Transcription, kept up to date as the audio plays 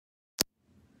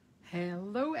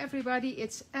Hello everybody,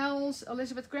 it's Els,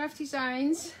 Elizabeth Craft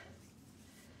Designs.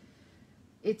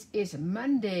 It is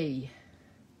Monday,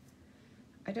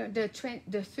 the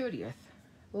 30th,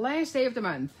 last day of the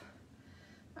month.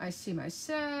 I see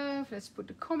myself, let's put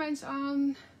the comments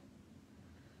on.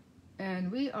 And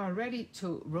we are ready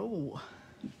to roll.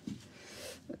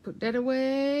 Put that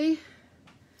away.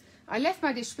 I left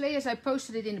my display as I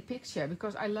posted it in the picture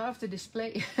because I love the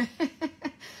display.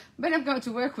 But I'm going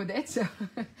to work with it, so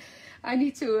I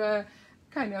need to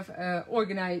kind of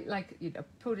organize, like, you know,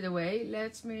 put it away.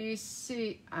 Let me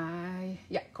see.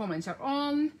 Yeah, comments are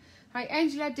on. Hi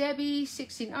Angela, Debbie,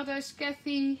 16 others,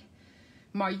 Kathy,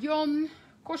 Marion,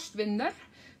 Kostwinder,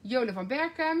 Jole van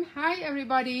Berkem. Hi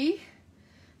everybody.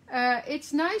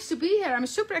 It's nice to be here. I'm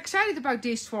super excited about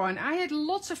this one. I had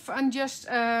lots of fun just,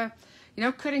 you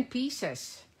know, cutting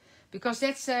pieces. Because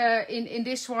that's, in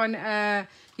this one,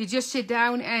 you just sit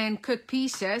down and cut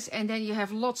pieces. And then you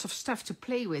have lots of stuff to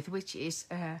play with, which is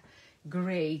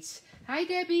great. Hi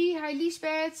Debbie, hi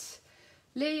Lisbeth,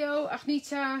 Leo,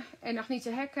 Agnita, and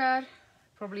Agnita Hekker.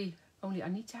 Probably only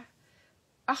Anita.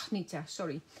 Agnita,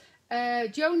 sorry.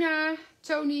 Jonah,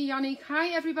 Tony, Yannick. Hi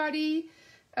everybody.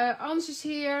 Ans is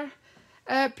here.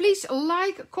 Please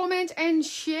like, comment and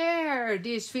share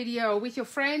this video with your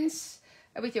friends,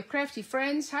 with your crafty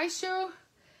friends. Hi Sue.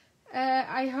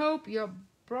 I hope your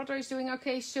brother is doing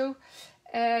okay, Sue.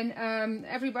 And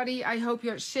everybody, I hope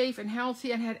you're safe and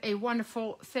healthy and had a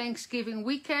wonderful Thanksgiving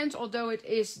weekend, although it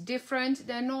is different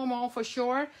than normal for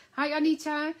sure. Hi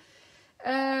Anita.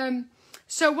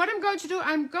 So what I'm going to do,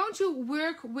 I'm going to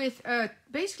work with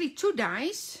basically two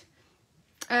dies.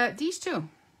 These two.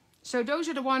 So those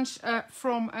are the ones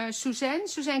from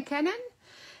Suzanne Cannon.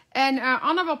 And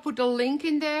Anna will put the link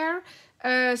in there.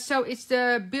 So it's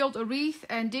the Build a Wreath.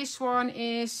 And this one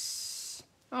is,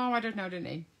 oh, I don't know the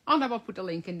name. Anna will put the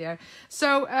link in there.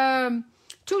 So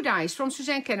two dies from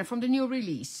Suzanne Cannon from the new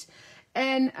release.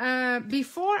 And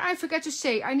before I forget to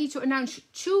say, I need to announce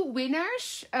two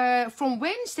winners. From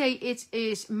Wednesday, it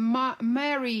is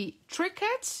Mary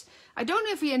Trickett. I don't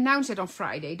know if we announced it on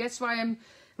Friday. That's why I'm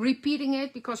repeating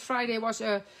it, because Friday was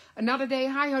another day.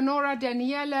 Hi Honora,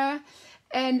 Daniela,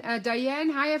 and Diane.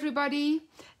 Hi everybody.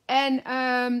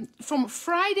 And from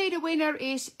Friday the winner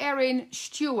is Erin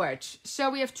Stewart. So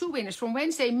we have two winners. From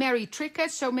Wednesday, Mary Trickett.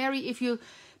 So Mary, if you,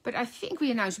 but I think we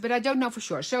announced it, but I don't know for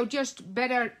sure. So just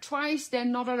better twice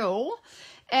than not at all.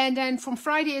 And then from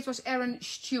Friday it was Erin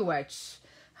Stewart.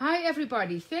 Hi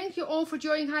everybody. Thank you all for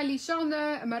joining. Hi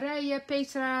Lisanne, Marije,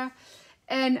 Petra.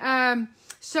 And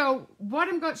so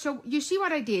you see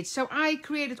what I did. So I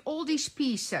created all these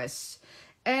pieces,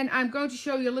 and I'm going to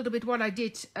show you a little bit what I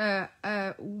did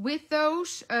with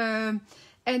those. And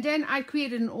then I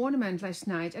created an ornament last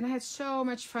night, and I had so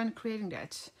much fun creating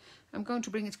that. I'm going to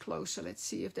bring it closer. Let's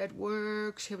see if that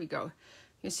works. Here we go.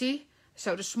 You see?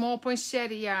 So the small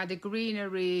poinsettia, the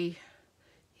greenery,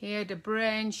 here the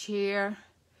branch here.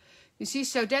 You see,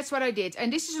 so that's what I did.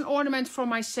 And this is an ornament for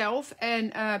myself.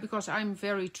 And because I'm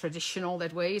very traditional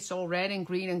that way. It's all red and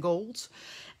green and gold.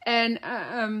 And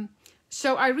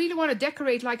so I really want to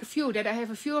decorate like a few. That I have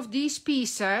a few of these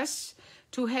pieces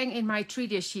to hang in my tree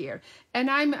this year. And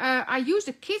I used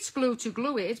a kid's glue to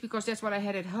glue it, because that's what I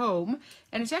had at home.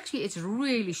 And it's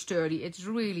really sturdy. It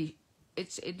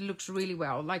looks really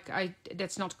well.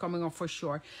 That's not coming off for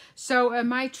sure. So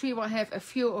my tree will have a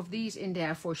few of these in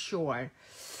there for sure.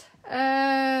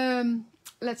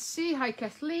 Let's see. Hi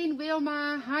Kathleen,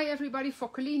 Wilma. Hi everybody.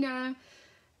 Focolina.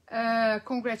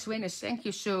 Congrats winners. Thank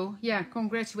you, Sue. Yeah,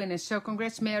 congrats winners. So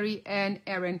congrats Mary and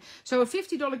Erin. So a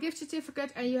 $50 gift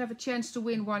certificate, and you have a chance to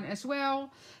win one as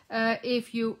well.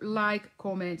 If you like,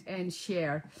 comment and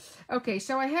share. Okay,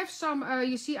 so I have some,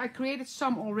 you see I created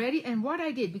some already. And what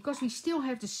I did, because we still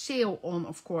have the sale on,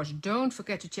 of course, don't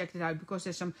forget to check it out, because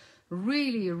there's some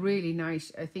really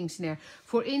nice things in there.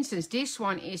 For instance, this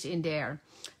one is in there.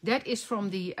 That is from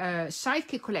the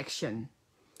Sidekick collection.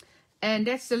 And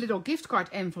that's the little gift card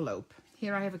envelope.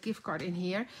 Here I have a gift card in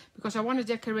here, because I want to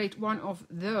decorate one of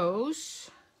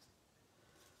those.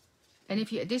 And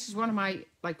this is one of my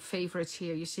favorites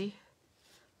here, you see.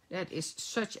 That is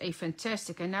such a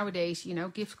fantastic, and nowadays, you know,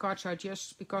 gift cards are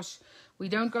just, because we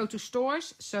don't go to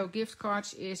stores. So gift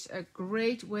cards is a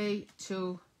great way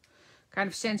to kind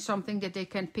of send something that they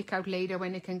can pick out later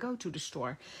when they can go to the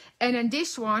store. And then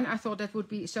this one, I thought that would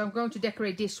be, so I'm going to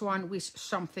decorate this one with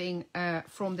something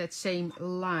from that same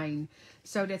line.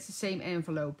 So that's the same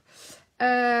envelope.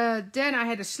 Then I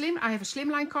have a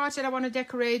slimline card that I want to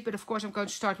decorate, but of course I'm going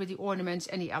to start with the ornaments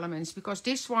and the elements, because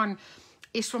this one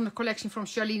is from the collection from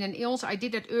Charlene and Ilse. I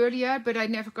did that earlier, but I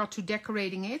never got to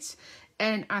decorating it.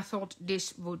 And I thought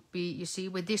this would be, you see,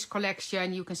 with this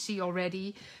collection, you can see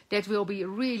already, that will be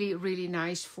really, really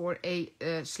nice for a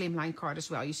slimline card as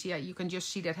well. You see, you can just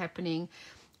see that happening.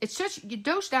 It's such,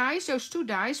 those dies, those 2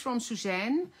 dies from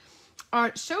Suzanne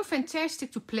are so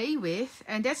fantastic to play with.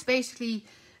 And that's basically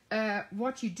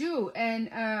what you do.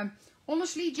 And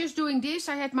honestly, just doing this,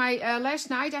 I had my, last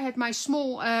night I had my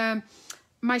small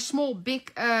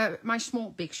big,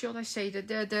 should I say,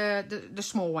 the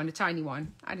small one, the tiny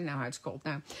one. I don't know how it's called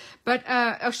now. But,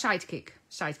 sidekick.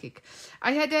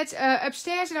 I had that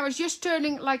upstairs, and I was just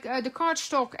turning like the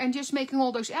cardstock and just making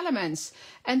all those elements.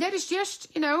 And that is just,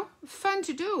 you know, fun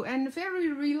to do and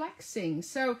very relaxing.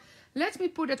 So let me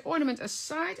put that ornament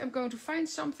aside. I'm going to find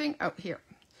something. Oh, here.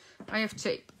 I have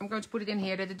tape. I'm going to put it in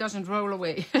here that it doesn't roll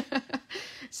away.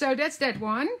 So that's that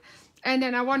one. And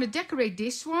then I want to decorate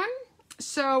this one.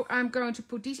 So I'm going to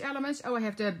put these elements. Oh, I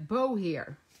have the bow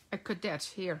here. I cut that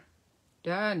here.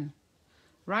 Done.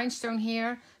 Rhinestone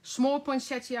here. Small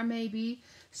poinsettia maybe.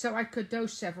 So I cut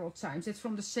those several times. It's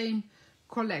from the same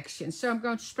collection. So I'm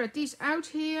going to spread these out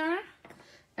here.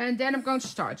 And then I'm going to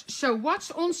start. So what's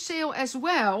on sale as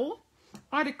well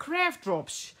are the craft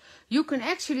drops. You can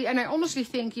actually, and I honestly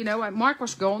think, you know, Mark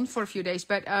was gone for a few days.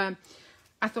 But I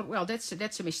thought, well, that's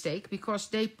a mistake. Because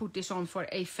they put this on for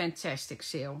a fantastic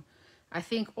sale. I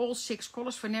think all 6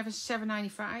 colors for never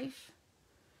 $7.95.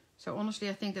 So honestly,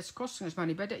 I think that's costing us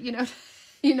money. But you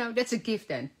know, that's a gift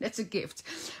then. That's a gift.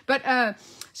 But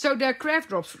so the craft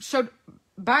drops. So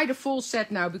buy the full set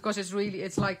now because it's really,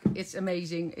 it's like, it's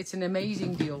amazing. It's an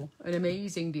amazing deal. An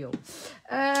amazing deal.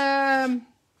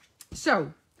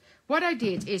 So what I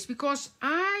did is, because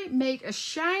I made a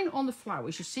shine on the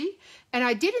flowers, you see, and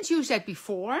I didn't use that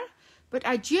before, but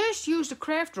I just used the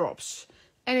craft drops.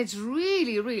 And it's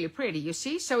really, really pretty, you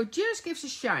see? So it just gives a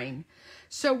shine.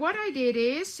 So what I did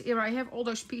is, here I have all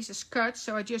those pieces cut.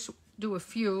 So I just do a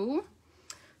few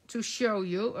to show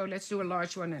you. Oh, let's do a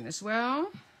large one then as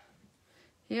well.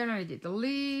 Here I did the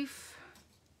leaf.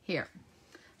 Here.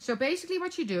 So basically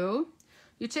what you do,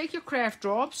 you take your craft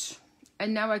drops.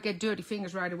 And now I get dirty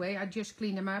fingers right away. I just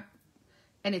clean them up.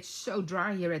 And it's so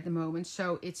dry here at the moment.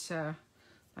 So it's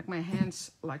like my hands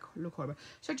like look horrible.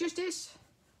 So just this.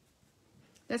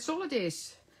 That's all it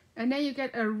is. And then you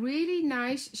get a really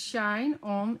nice shine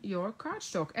on your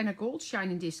cardstock. And a gold shine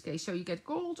in this case. So you get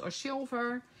gold or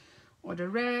silver or the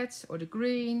red or the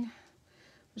green.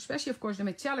 Especially, of course, the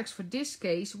metallics for this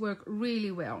case work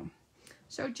really well.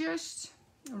 So just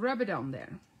rub it on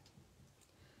there.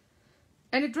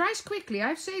 And it dries quickly. I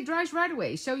have to say it dries right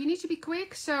away. So you need to be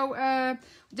quick. So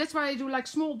that's why I do like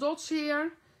small dots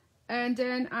here. And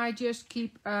then I just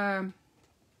keep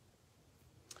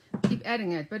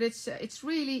adding it, but it's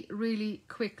really, really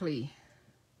quickly.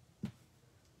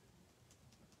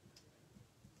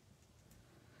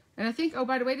 And I think, oh,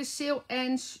 by the way, the sale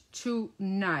ends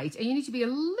tonight. And you need to be a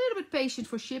little bit patient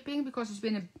for shipping because it's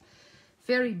been a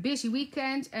very busy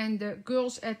weekend. And the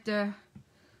girls at the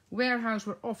warehouse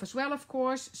were off as well, of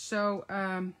course. So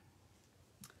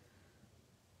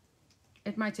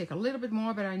it might take a little bit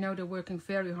more, but I know they're working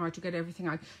very hard to get everything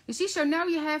out. You see, so now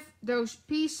you have those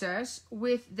pieces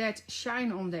with that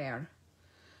shine on there.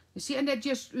 You see, and that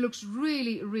just looks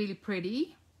really, really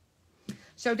pretty.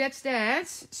 So that's that.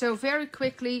 So very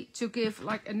quickly to give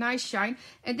like a nice shine.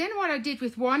 And then what I did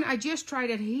with one, I just tried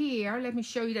it here. Let me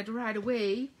show you that right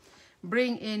away.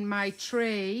 Bring in my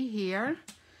tray here.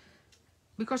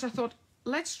 Because I thought,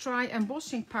 let's try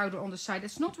embossing powder on the side.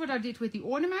 That's not what I did with the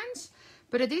ornaments.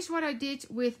 But it is what I did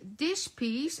with this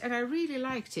piece, and I really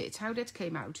liked it, how that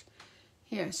came out.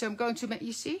 Here, so I'm going to make,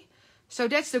 you see? So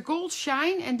that's the gold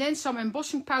shine, and then some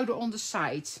embossing powder on the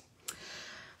side.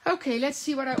 Okay, let's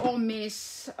see what I all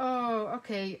miss. Oh,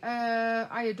 okay,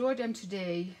 I adore them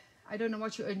today. I don't know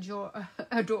what you enjoy.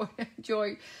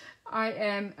 I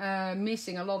am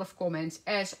missing a lot of comments,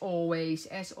 as always,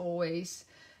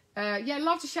 yeah, I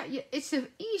love the shine. It's the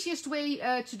easiest way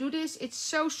to do this. It's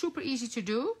so super easy to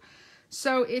do.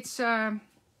 So it's,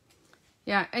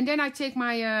 yeah, and then I take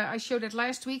my, I showed it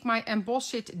last week, my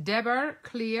Embossed Dapper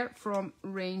Clear from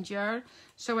Ranger.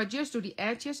 So I just do the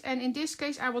edges, and in this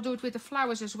case I will do it with the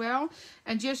flowers as well,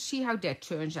 and just see how that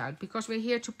turns out, because we're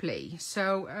here to play.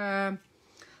 So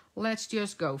let's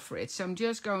just go for it. So I'm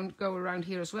just going to go around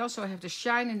here as well. So I have the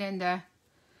shine and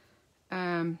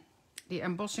then the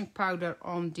embossing powder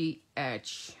on the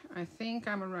edge. I think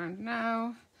I'm around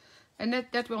now. And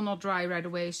that will not dry right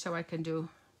away, so I can do,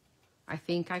 I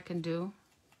think I can do.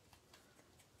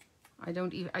 I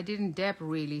didn't dab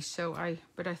really, so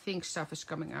but I think stuff is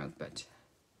coming out, but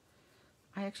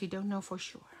I actually don't know for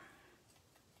sure.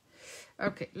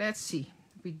 Okay, let's see.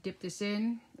 We dip this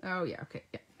in. Oh yeah, okay,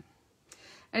 yeah.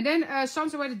 And then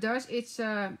something what it does, it's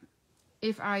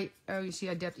if I, oh, you see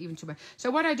I dabbed even too much. So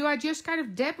what I do, I just kind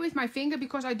of dab with my finger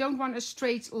because I don't want a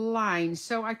straight line.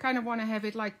 So I kind of want to have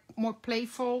it like more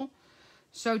playful.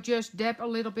 So just dab a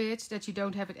little bit that you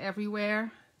don't have it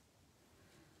everywhere.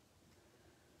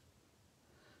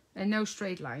 And no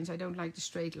straight lines. I don't like the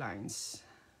straight lines.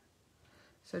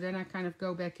 So then I kind of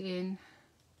go back in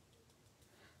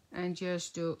and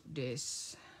just do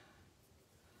this.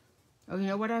 Oh, you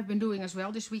know what I've been doing as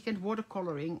well this weekend?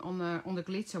 Watercoloring on the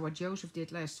glitter, what Joseph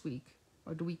did last week.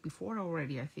 Or the week before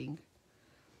already, I think.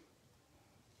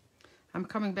 I'm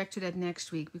coming back to that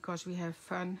next week because we have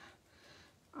fun.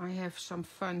 I have some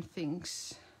fun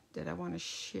things that I want to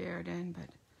share then.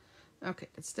 But okay,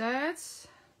 that's that.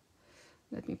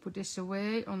 Let me put this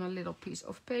away on a little piece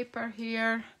of paper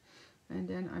here. And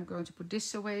then I'm going to put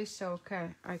this away so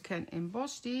I can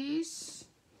emboss these.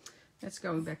 That's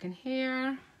going back in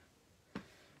here.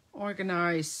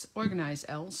 Organize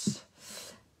else.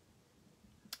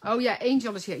 Oh yeah,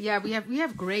 Angel is here. Yeah, we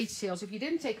have great sales. If you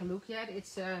didn't take a look yet,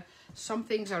 it's some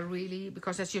things are really,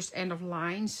 because that's just end of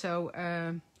line. So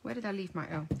where did I leave my,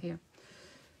 oh, here.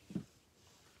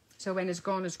 So when it's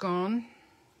gone, it's gone.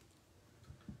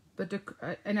 But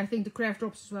and I think the craft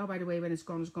drops as well, by the way, when it's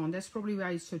gone, it's gone. That's probably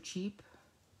why it's so cheap.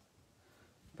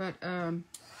 But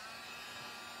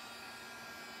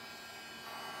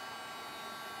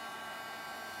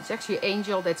it's actually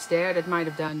Angel that's there that might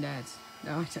have done that.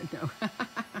 No, I don't know.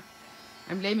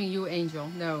 I'm blaming you, Angel.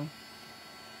 No.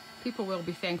 People will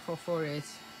be thankful for it.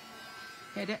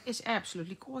 Yeah, that is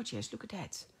absolutely gorgeous. Look at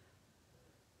that.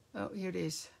 Oh, here it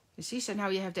is. You see, so now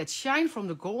you have that shine from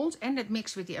the gold and that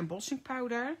mixed with the embossing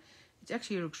powder. It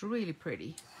actually looks really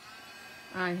pretty,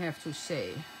 I have to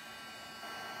say.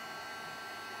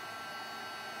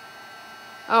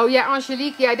 Oh yeah,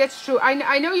 Angelique, yeah, that's true.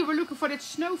 I know you were looking for that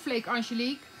snowflake,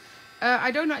 Angelique.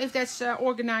 I don't know if that's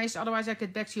organized, otherwise I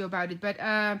get back to you about it. But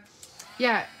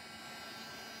yeah,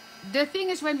 the thing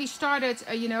is, when we started,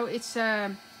 you know, it's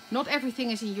not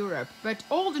everything is in Europe, but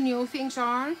all the new things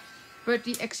are. But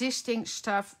the existing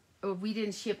stuff, we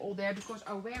didn't ship all there because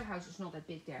our warehouse is not that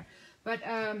big there. But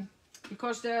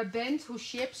because the band who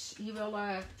ships, he will,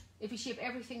 if he ship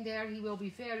everything there, he will be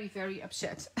very, very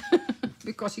upset.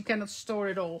 Because he cannot store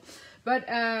it all.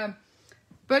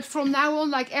 But from now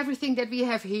on, like everything that we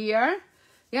have here,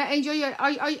 yeah, Angel,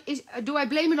 do I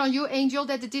blame it on you, Angel,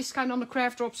 that the discount on the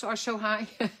craft drops are so high?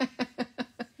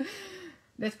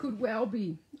 That could well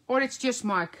be. Or it's just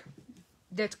Mark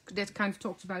that kind of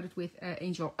talked about it with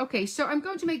Angel. Okay, so I'm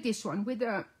going to make this one with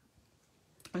the,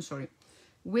 I'm sorry,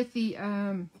 with the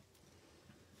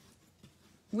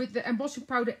embossing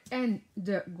powder and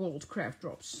the gold craft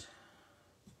drops.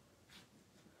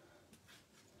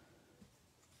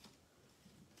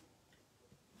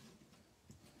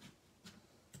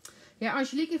 Yeah,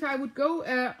 Angelique, if I would go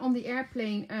on the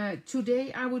airplane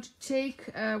today, I would take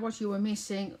what you were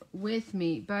missing with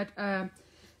me. But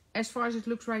as far as it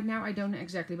looks right now, I don't know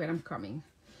exactly when I'm coming.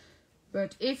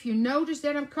 But if you notice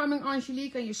that I'm coming,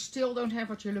 Angelique, and you still don't have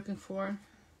what you're looking for,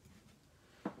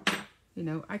 you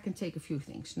know, I can take a few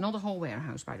things. Not a whole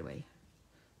warehouse, by the way.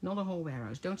 Not a whole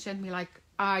warehouse. Don't send me like,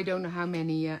 I don't know how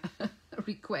many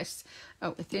requests.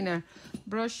 Oh, a thinner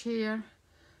brush here.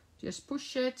 Just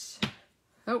push it.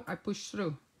 Oh, I pushed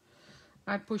through.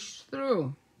 I pushed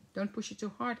through. Don't push it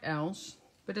too hard else.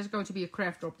 But there's going to be a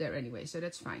craft drop there anyway, so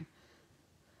that's fine.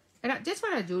 And that's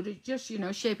what I do, to just, you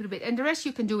know, shape it a bit. And the rest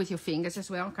you can do with your fingers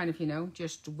as well. Kind of, you know,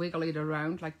 just wiggle it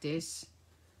around like this.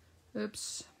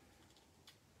 Oops.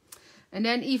 And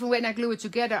then even when I glue it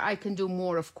together, I can do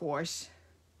more, of course.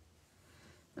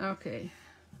 Okay.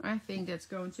 I think that's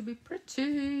going to be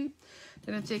pretty.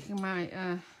 Then I'm taking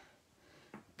my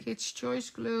Kids' Choice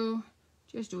glue.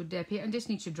 Just do a dab here, and this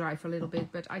needs to dry for a little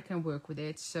bit, but I can work with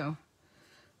it. So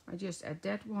I just add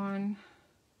that one.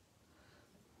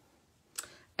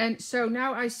 And so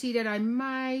now I see that I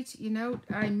might, you know,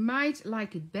 I might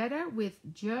like it better with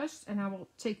just, and I will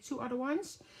take two other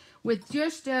ones, with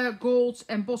just the gold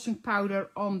embossing powder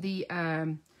on the,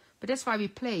 but that's why we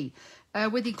play,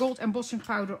 with the gold embossing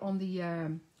powder on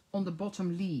the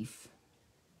bottom leaf.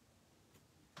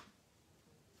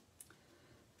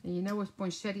 And you know with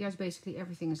poinsettias, basically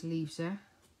everything is leaves, eh?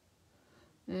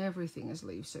 Everything is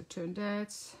leaves. So turn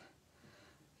that.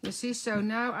 You see, so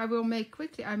now I will make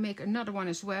quickly, I make another one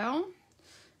as well.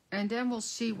 And then we'll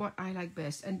see what I like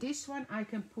best. And this one I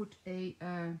can put a,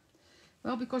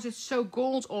 well, because it's so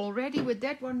gold already, with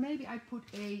that one, maybe I put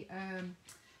a,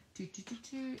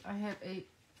 I have a,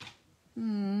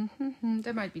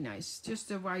 that might be nice.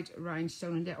 Just a white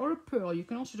rhinestone in there. Or a pearl. You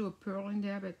can also do a pearl in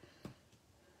there, but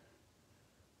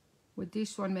With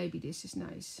this one, maybe this is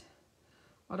nice.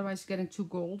 Otherwise, getting two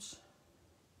golds.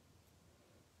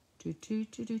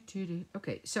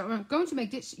 Okay, so I'm going to make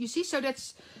this, you see, so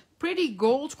that's pretty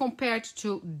gold compared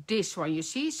to this one, you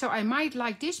see. So I might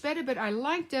like this better, but I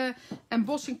like the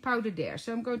embossing powder there.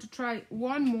 So I'm going to try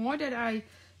one more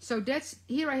so that's,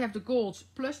 here I have the gold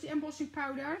plus the embossing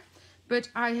powder, but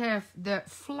I have the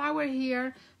flower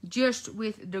here just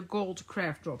with the gold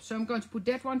craft drop. So I'm going to put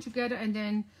that one together and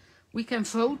then we can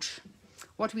vote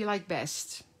what we like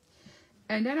best.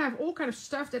 And then I have all kind of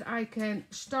stuff that I can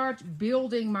start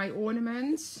building my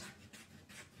ornaments.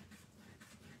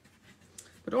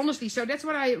 But honestly, so that's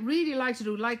what I really like to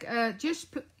do. Like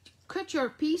just cut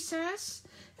your pieces.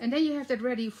 And then you have that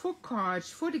ready for cards,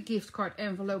 for the gift card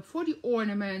envelope, for the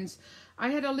ornaments. I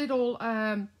had a little,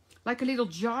 like a little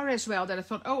jar as well that I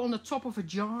thought, oh, on the top of a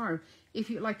jar. If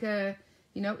you like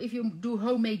you know, if you do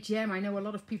homemade jam, I know a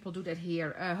lot of people do that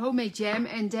here. Homemade jam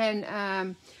and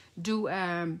then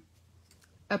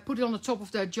put it on the top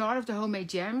of the jar of the homemade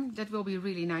jam. That will be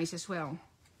really nice as well.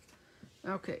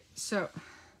 Okay, so,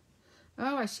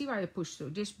 oh, I see why I pushed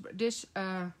through. This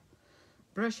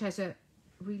brush has a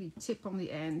really tip on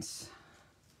the ends.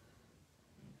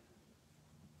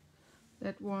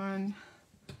 That one,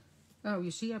 oh, you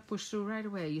see I pushed through right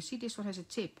away. You see this one has a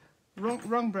tip.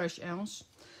 Wrong brush else.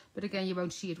 But again, you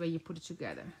won't see it when you put it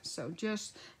together. So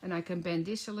just, and I can bend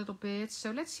this a little bit.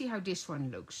 So let's see how this one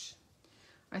looks.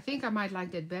 I think I might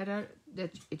like that better,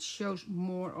 that it shows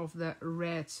more of the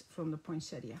red from the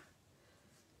poinsettia.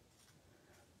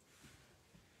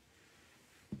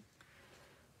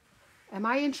 Am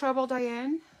I in trouble,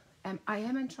 Diane? I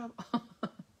am in trouble.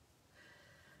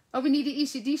 Oh, we need the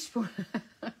ECD spoon.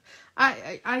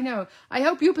 I know. I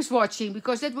hope Joep is watching,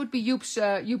 because that would be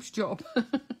Joep's job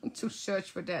to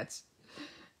search for that.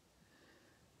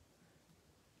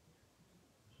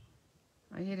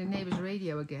 I hear the neighbor's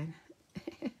radio again.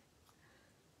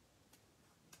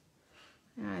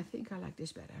 Yeah, I think I like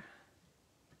this better.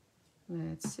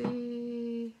 Let's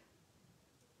see.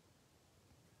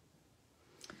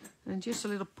 And just a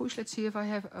little push. Let's see if I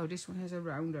have... Oh, this one has a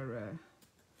rounder...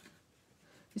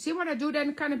 You see what I do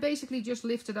then? Kind of basically just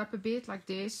lift it up a bit like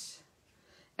this.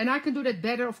 And I can do that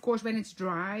better, of course, when it's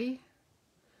dry.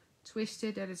 Twist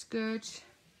it, that is good.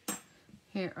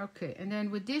 Here, okay. And then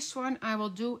with this one, I will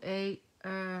do a...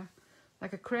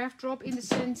 like a craft drop in the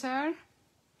center.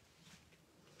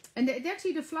 And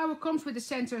actually the flower comes with the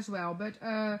center as well, but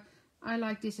I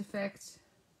like this effect.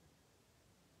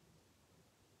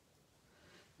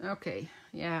 Okay,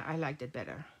 yeah, I like that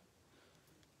better.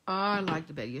 I like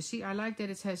the better. You see, I like that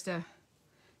it has the,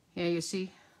 yeah, you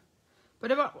see.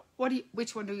 But about,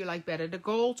 which one do you like better, the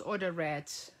gold or the red?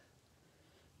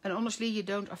 And honestly, you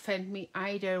don't offend me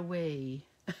either way.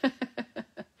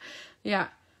 Yeah.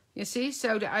 You see,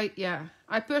 so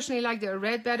I personally like the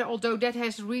red better, although that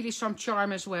has really some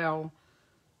charm as well.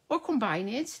 Or combine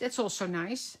it, that's also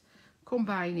nice.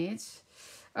 Combine it.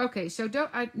 Okay, so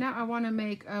now I want to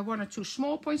make one or two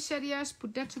small poinsettias.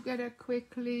 Put that together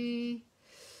quickly.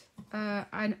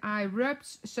 And I rubbed,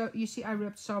 so you see I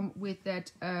rubbed some with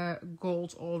that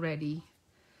gold already.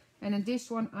 And in this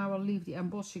one I will leave the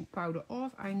embossing powder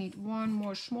off. I need one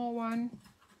more small one.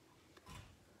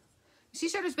 See,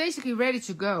 so that's basically ready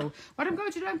to go. What I'm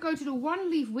going to do, I'm going to do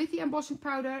one leaf with the embossing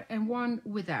powder and one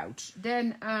without.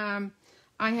 Then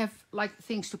I have like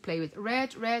things to play with.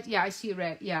 Red, yeah, I see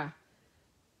red, yeah.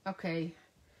 Okay,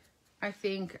 I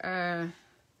think,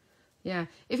 yeah.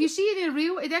 If you see it in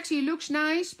real, it actually looks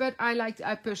nice, but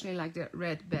I personally like the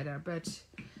red better. But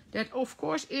that, of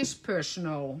course, is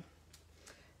personal.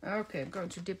 Okay, I'm going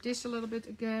to dip this a little bit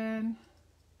again.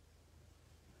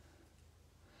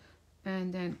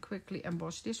 And then quickly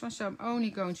emboss this one. So I'm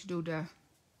only going to do the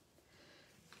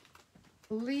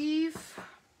leaf.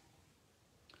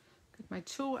 Get my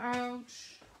tool out.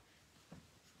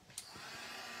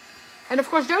 And of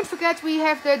course, don't forget we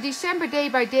have the December day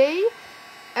by day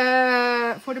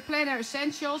for the Planner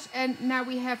Essentials. And now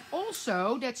we have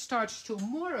also, that starts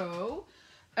tomorrow,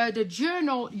 the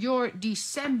Journal Your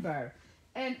December.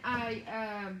 And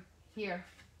here,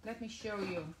 let me show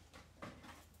you.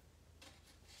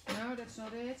 No, that's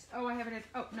not it. Oh, I have it.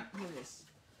 Oh, no, here it is.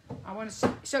 I want to see.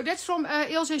 So that's from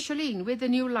Ilse and Charlene with the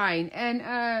new line.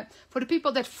 And for the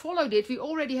people that followed it, we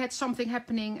already had something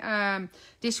happening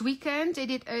this weekend. They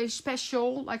did a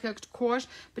special, like a course.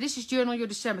 But this is Journal Your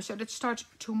December. So that starts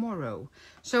tomorrow.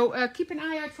 So keep an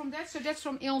eye out from that. So that's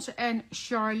from Ilse and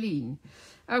Charlene.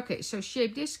 Okay, so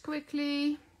shape this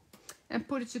quickly. And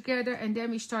put it together. And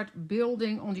then we start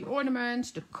building on the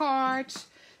ornaments, the cards.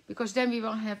 Because then we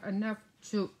will have enough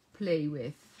to play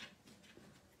with.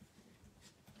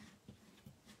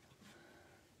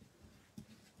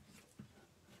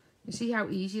 You see how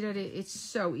easy that is? It's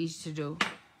so easy to do.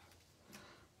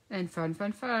 And fun,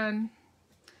 fun, fun.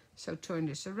 So turn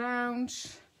this around.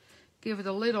 Give it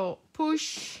a little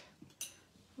push.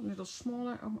 A little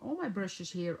smaller. Oh, all my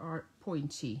brushes here are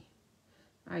pointy.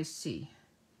 I see.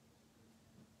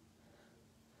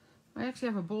 I actually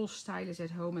have a ball stylus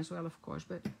at home as well, of course,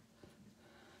 but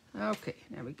okay,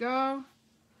 there we go.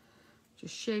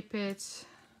 Just shape it.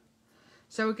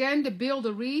 So again, the build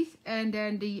a wreath and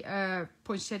then the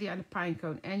poinsettia and the pine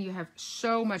cone, and you have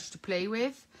so much to play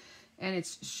with, and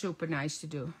it's super nice to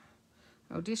do.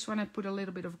 Oh, this one I put a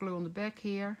little bit of glue on the back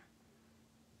here.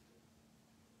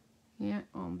 Yeah,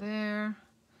 on there.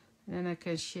 And then I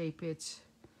can shape it.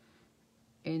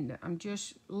 I'm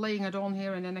just laying it on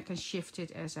here, and then I can shift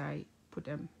it as I put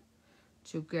them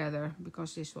together,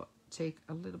 because this will take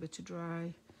a little bit to dry.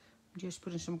 I'm just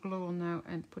putting some glue on now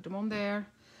and put them on there.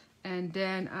 And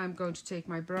then I'm going to take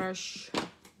my brush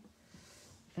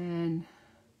and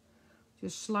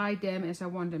just slide them as I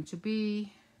want them to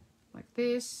be, like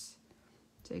this.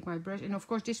 Take my brush, and of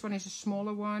course this one is a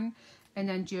smaller one, and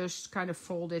then just kind of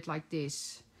fold it like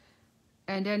this.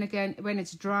 And then again, when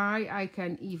it's dry, I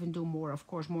can even do more, of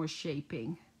course, more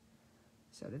shaping.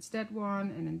 So that's that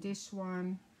one, and then this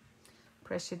one.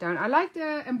 Press it down. I like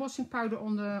the embossing powder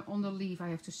on the leaf, I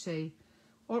have to say.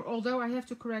 Although I have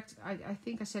to correct, I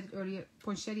think I said it earlier,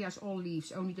 poinsettias all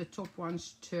leaves, only the top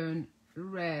ones turn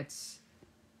red.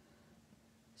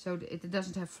 So it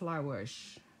doesn't have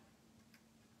flowers.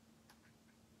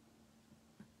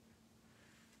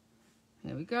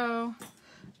 Here we go.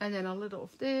 And then a little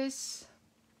of this.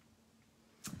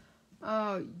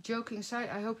 Oh, joking aside,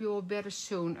 I hope you're all better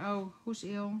soon. Oh, who's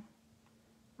ill?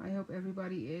 I hope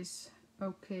everybody is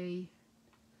okay.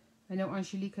 I know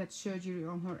Angelique had surgery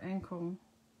on her ankle.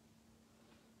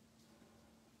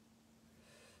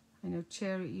 I know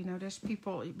Cherry, you know, there's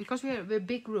people, because we're a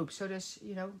big group, so there's,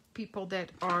 you know, people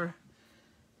that are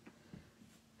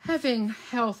having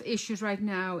health issues right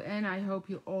now, and I hope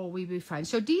you all will be fine.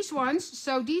 So these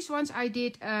ones I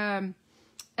did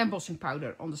embossing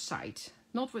powder on the side.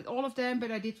 Not with all of them, but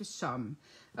I did with some.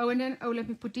 Oh, and then, let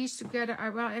me put these together.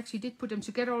 Well, I actually did put them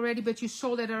together already, but you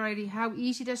saw that already, how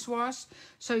easy this was.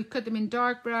 So you cut them in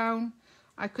dark brown.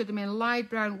 I cut them in light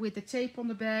brown with the tape on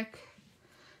the back.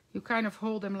 You kind of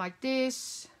hold them like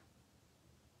this.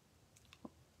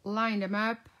 Line them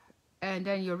up. And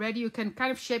then you're ready. You can kind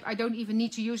of shape. I don't even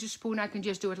need to use a spoon. I can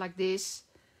just do it like this.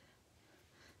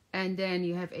 And then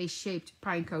you have a shaped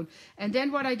pine cone. And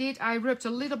then what I did, I rubbed a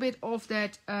little bit of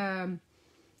that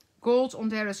gold on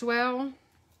there as well.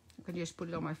 I can just put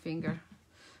it on my finger.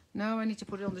 No, I need to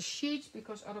put it on the sheet,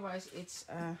 because otherwise it's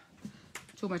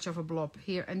too much of a blob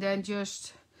here. And then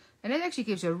just, and it actually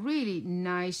gives a really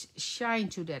nice shine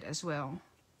to that as well.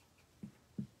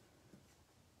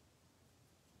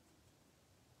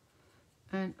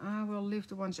 And I will lift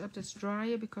the ones up that's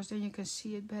drier, because then you can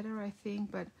see it better, I think.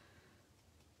 But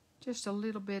just a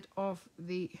little bit of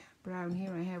the brown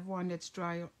here. I have one that's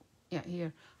drier. Yeah,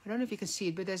 here. I don't know if you can see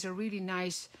it, but there's a really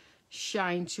nice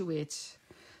shine to it.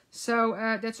 So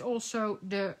that's also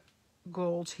the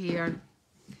gold here.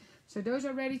 So those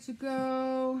are ready to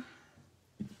go.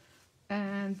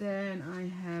 And then I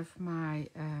have my,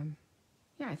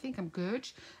 yeah, I think I'm good.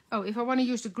 Oh, if I want to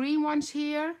use the green ones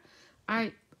here,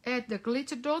 I add the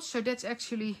glitter dots. So that's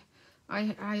actually,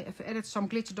 I have added some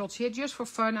glitter dots here just for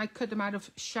fun. I cut them out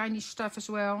of shiny stuff as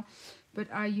well, but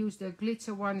I use the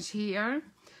glitter ones here.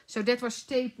 So that was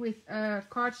tape with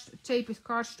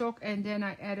cardstock, and then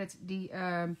I added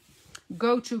the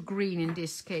go-to green in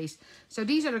this case. So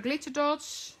these are the glitter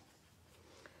dots.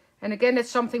 And again, that's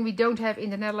something we don't have in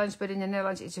the Netherlands, but in the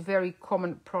Netherlands it's a very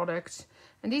common product.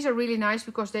 And these are really nice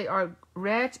because they are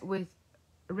red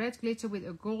glitter with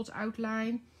a gold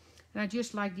outline. And I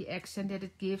just like the accent that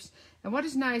it gives. And what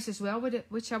is nice as well, with it,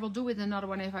 which I will do with another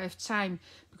one if I have time,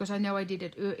 because I know I did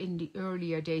it in the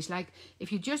earlier days. Like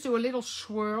if you just do a little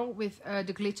swirl with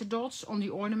the glitter dots on the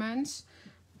ornaments,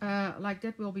 like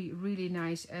that will be really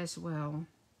nice as well.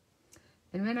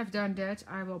 And when I've done that,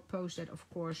 I will post that, of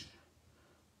course,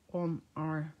 on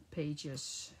our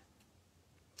pages.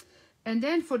 And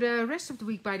then for the rest of the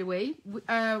week, by the way,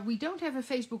 we don't have a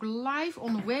Facebook Live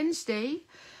on Wednesday,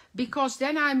 because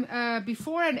then I'm,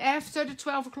 before and after the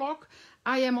 12 o'clock,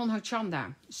 I am on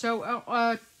Hochanda. So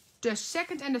the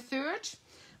 2nd and the 3rd,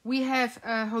 we have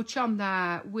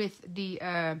Hochanda with the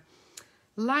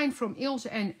line from Ilse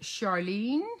and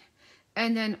Charlene.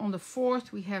 And then on the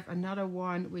 4th, we have another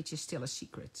one, which is still a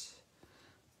secret.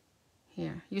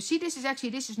 Here, you see, this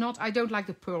is not, I don't like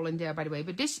the pearl in there, by the way,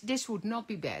 but this would not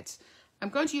be bad. I'm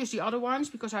going to use the other ones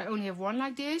because I only have one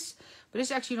like this. But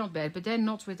it's actually not bad. But then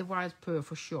not with the wild pearl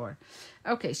for sure.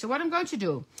 Okay, so what I'm going to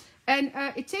do. And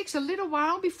it takes a little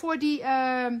while before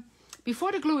the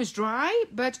glue is dry.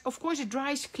 But of course it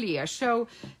dries clear. So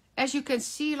as you can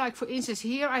see, like for instance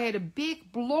here, I had a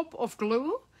big blob of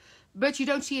glue. But you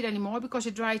don't see it anymore because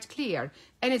it dried clear.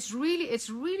 And it's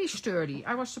really sturdy.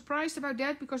 I was surprised about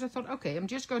that because I thought, okay, I'm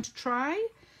just going to try.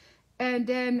 And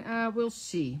then we'll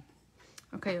see.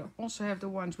 Okay, I also have the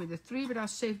ones with the 3, but I'll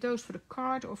save those for the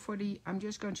card or for the... I'm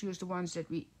just going to use the ones that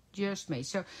we just made.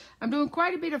 So I'm doing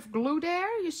quite a bit of glue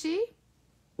there, you see.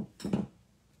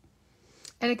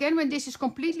 And again, when this is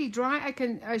completely dry, I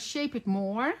can shape it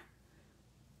more.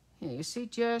 Here, you see,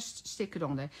 just stick it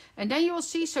on there. And then you will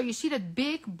see, so you see that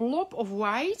big blob of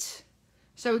white.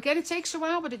 So again, it takes a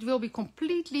while, but it will be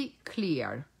completely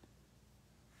clear.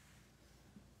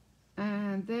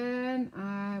 And then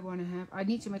I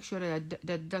need to make sure that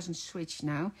that doesn't switch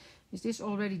now. Is this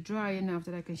already dry enough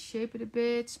that I can shape it a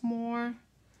bit more?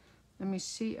 Let me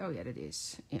see. Oh yeah, that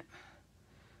is. Yeah.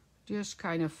 Just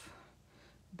kind of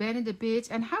bend it a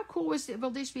bit. And how cool will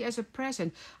this be as a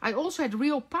present? I also had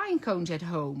real pine cones at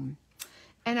home.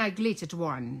 And I glittered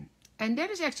one. And that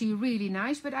is actually really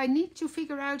nice. But I need to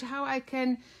figure out how I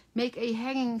can make a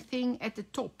hanging thing at the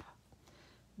top.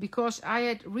 Because I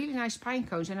had really nice pine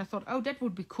cones and I thought, oh, that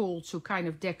would be cool to kind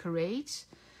of decorate.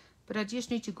 But I just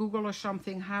need to Google or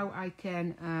something how I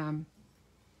can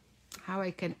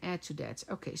add to that.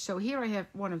 Okay, so here I have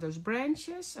one of those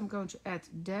branches. I'm going to add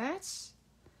that.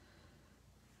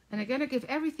 And again, I give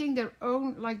everything their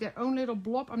own little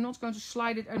blob. I'm not going to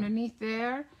slide it underneath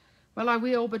there. Well, I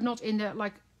will, but not in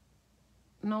the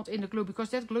glue,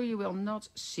 because that glue you will not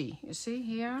see. You see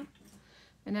here?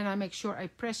 And then I make sure I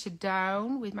press it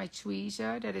down with my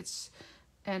tweezer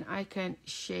and I can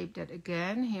shape that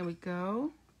again. Here we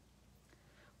go.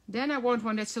 Then I want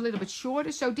one that's a little bit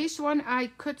shorter. So this one I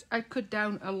cut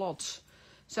down a lot.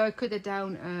 So I cut it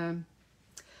down.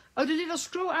 Oh, the little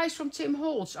screw eyes from Tim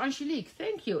Holtz. Angelique,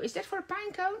 thank you. Is that for a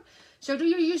pine cone? So do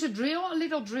you use a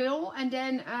little drill, and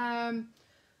then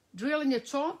drill in the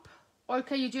top? Or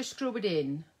can you just screw it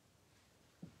in?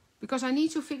 Because I need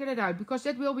to figure that out. Because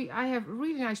that will be... I have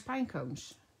really nice pine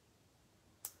cones.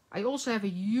 I also have a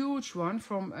huge one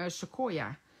from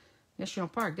Sequoia National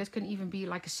Park. That can even be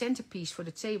like a centerpiece for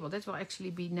the table. That will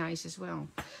actually be nice as well.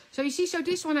 So you see, so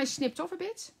this one I snipped off a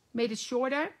bit. Made it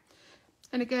shorter.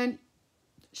 And again,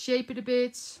 shape it a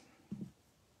bit.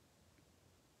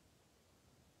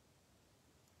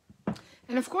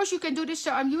 And of course you can do this.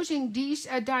 So I'm using these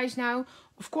dies now.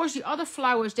 Of course, the other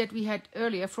flowers that we had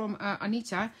earlier from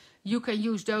Anita, you can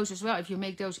use those as well if you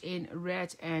make those in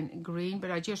red and green. But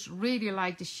I just really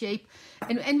like the shape.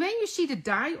 And when you see the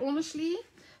die, honestly,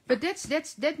 but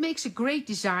that makes a great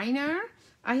designer,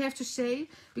 I have to say.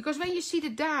 Because when you see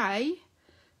the die,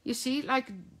 you see,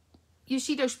 like, you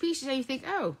see those pieces and you think,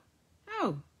 oh,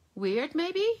 weird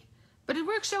maybe. But it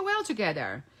works so well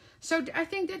together. So I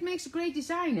think that makes a great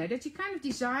designer. That you kind of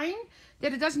design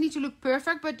that it doesn't need to look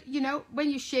perfect. But, you know,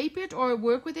 when you shape it or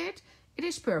work with it, it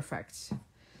is perfect.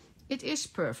 It is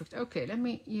perfect. Okay, let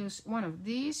me use one of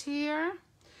these here.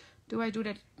 Do I do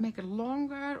that, make it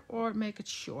longer or make it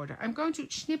shorter? I'm going to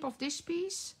snip off this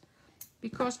piece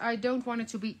because I don't want it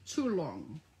to be too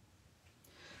long.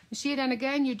 You see, then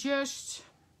again, you just...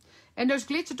 And those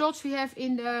glitter dots we have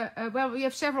in the... well, we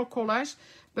have several colors.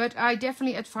 But I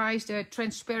definitely advise the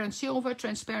transparent silver,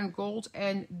 transparent gold,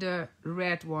 and the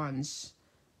red ones.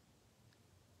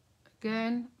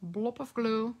 Again, blob of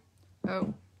glue.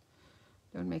 Oh,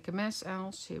 don't make a mess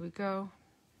else. Here we go.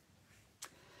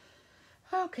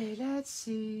 Okay, let's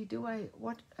see.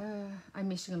 I'm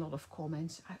missing a lot of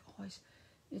comments.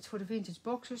 It's for the vintage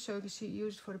boxes, so you can see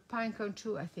used for the pine cone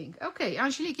too, I think. Okay,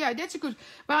 Angelique, yeah, that's a good...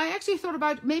 Well, I actually thought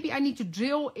about maybe I need to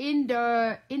drill in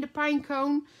the pine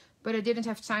cone. But I didn't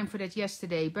have time for that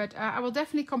yesterday. But I will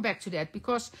definitely come back to that.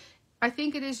 Because I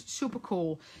think it is super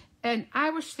cool. And I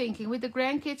was thinking with the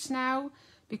grandkids now.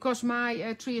 Because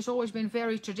my tree has always been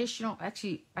very traditional.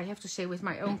 Actually, I have to say with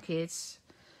my own kids.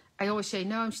 I always say,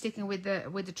 no, I'm sticking with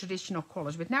the traditional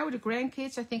colors. But now with the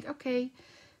grandkids, I think, okay.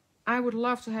 I would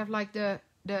love to have like the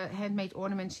handmade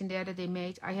ornaments in there that they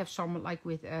made. I have some like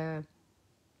with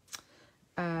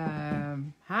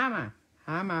Hama.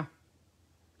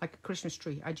 Like a Christmas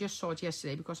tree. I just saw it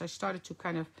yesterday because I started to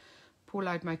kind of pull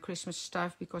out my Christmas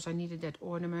stuff because I needed that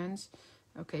ornament.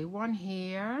 Okay, one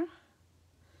here.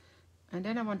 And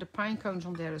then I want the pine cones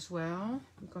on there as well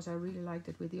because I really liked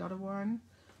it with the other one.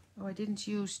 Oh, I didn't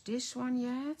use this one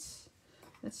yet.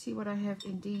 Let's see what I have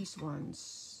in these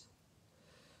ones.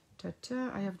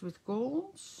 Ta-ta, I have it with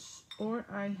gold or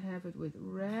I have it with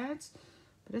red.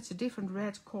 But that's a different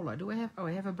red color. Do I have, oh,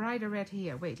 I have a brighter red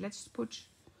here. Wait, let's put,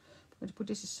 I'm going to put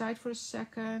this aside for a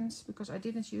second because I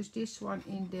didn't use this one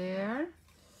in there,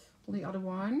 on the other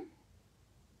one.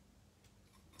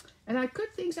 And I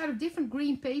cut things out of different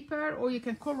green paper, or you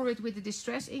can color it with the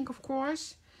distress ink, of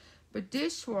course. But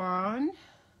this one,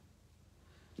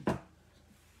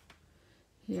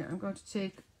 here, I'm going to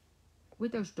take,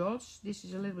 with those dots, this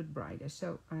is a little bit brighter,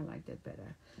 so I like that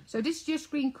better. So this is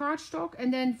just green cardstock,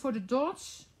 and then for the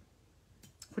dots,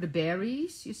 for the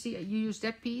berries, you see, you use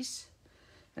that piece,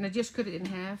 and I just cut it in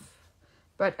half.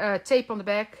 But tape on the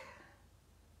back.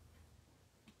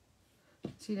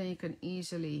 See, then you can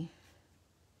easily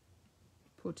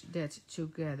put that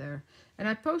together. And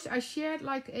I shared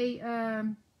like a,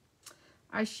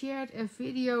 I shared a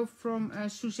video from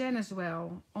Suzanne as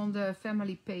well on the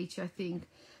family page, I think,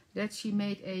 that she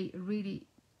made a really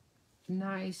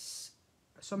nice,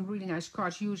 some really nice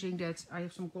cards using that. I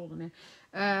have some gold in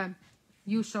it.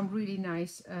 Used some really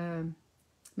nice,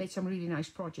 made some really nice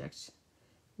projects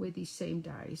with these same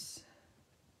dies.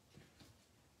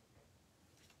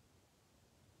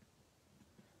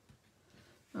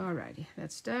 Alrighty,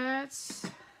 that's that.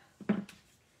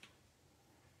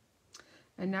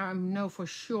 And now I know for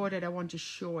sure that I want it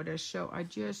shorter, so I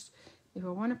just, if I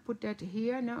want to put that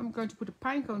here, now I'm going to put the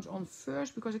pine cones on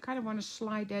first because I kind of want to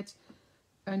slide that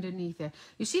underneath there.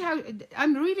 You see how,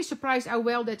 I'm really surprised how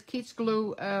well that kids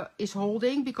glue is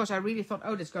holding, because I really thought,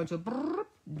 oh, that's going to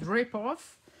drip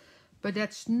off, but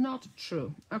that's not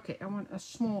true. Okay, I want a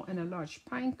small and a large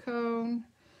pine cone.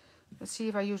 Let's see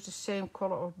if I use the same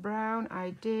color of brown. I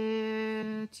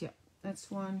did. Yeah,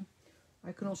 that's one.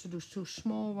 I can also do two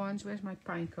small ones. Where's my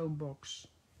pine cone box?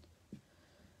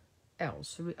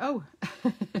 Else. Oh.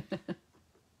 I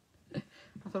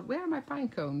thought, where are my pine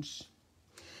cones?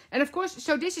 And of course,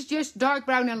 so this is just dark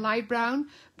brown and light brown.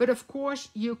 But of course,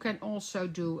 you can also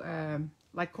do,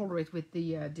 like color it with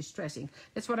the distressing.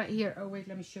 That's what I hear. Oh, wait,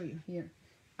 let me show you here.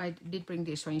 I did bring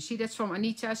this one. You see, that's from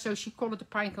Anita. So she colored the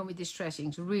pine cone with distressing.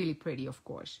 It's really pretty, of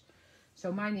course.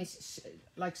 So mine is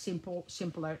like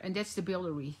simpler. And that's the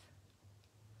builder wreath.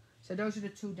 So those are the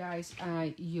two dies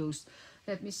I used.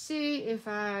 Let me see if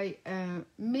I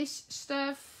miss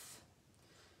stuff.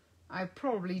 I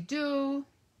probably do.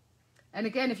 And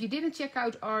again, if you didn't check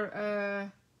out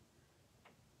our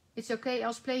It's Okay,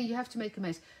 Else Playing, You Have to Make a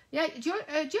Mess. Yeah,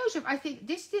 Joseph, I think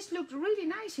this looked really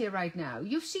nice here right now.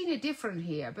 You've seen it different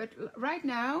here, but right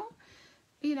now,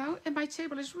 you know, and my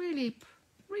table is really,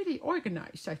 really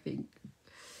organized, I think.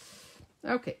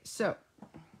 Okay, so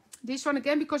this one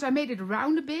again, because I made it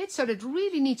round a bit, so that it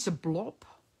really needs a blob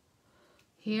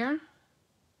here.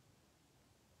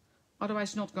 Otherwise,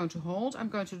 it's not going to hold. I'm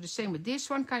going to do the same with this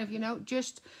one, kind of, you know,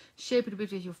 just shape it a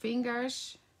bit with your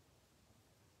fingers.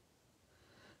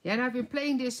 Yeah, and I've been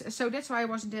playing this, so that's why I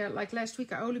wasn't there. Like last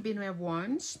week, I only been there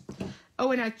once.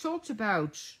 Oh, and I talked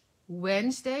about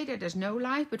Wednesday, that there's no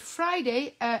live, but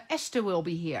Friday, Esther will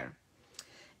be here.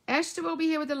 Esther will be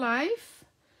here with the live.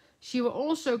 She will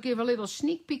also give a little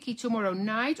sneak peeky tomorrow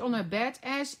night on her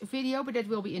badass video, but that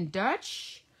will be in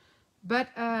Dutch. But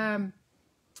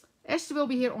Esther will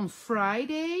be here on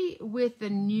Friday with the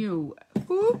new,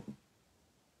 oh,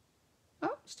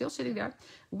 still sitting there,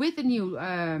 with the new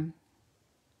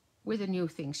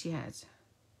thing she has.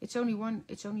 It's only one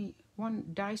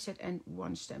die set and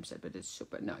one stamp set, but it's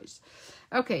super nice.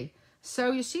 Okay,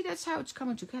 so you see, that's how it's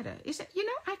coming together. Is that, you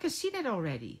know, I can see that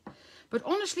already. But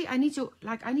honestly, I need to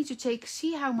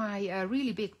see how my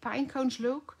really big pine cones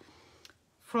look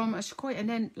from a Sequoia, and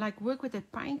then like work with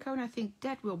that pine cone. I think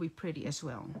that will be pretty as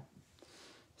well.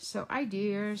 So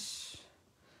ideas.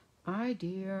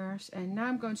 And now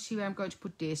I'm going to see where I'm going to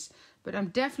put this. But I'm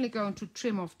definitely going to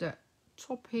trim off the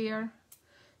top here,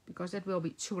 because that will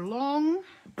be too long.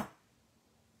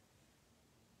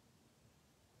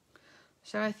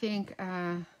 So I think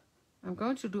I'm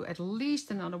going to do at least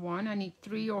another one. I need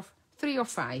three or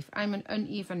five. I'm an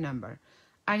uneven number.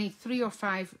 I need 3 or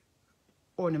 5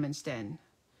 ornaments then.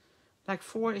 Like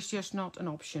 4 is just not an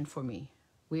option for me.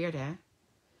 Weird, eh?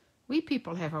 We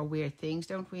people have our weird things,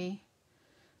 don't we?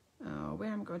 Where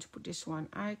am I going to put this one?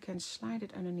 I can slide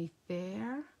it underneath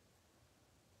there.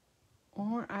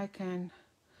 Or I can,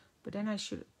 but then I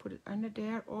should put it under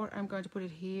there. Or I'm going to put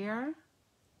it here.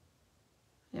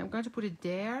 Yeah, I'm going to put it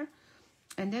there.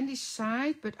 And then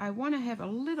decide, but I want to have a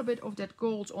little bit of that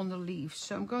gold on the leaves.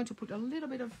 So I'm going to put a little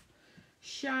bit of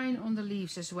shine on the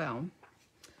leaves as well.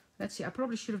 Let's see, I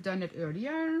probably should have done that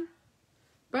earlier.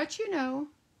 But you know,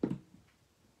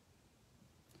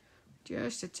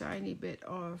 just a tiny bit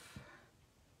of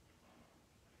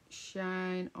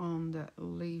shine on the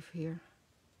leaf here.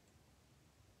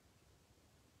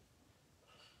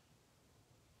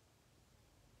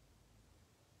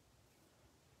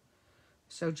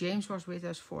 So James was with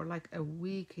us for like a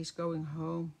week. He's going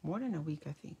home, more than a week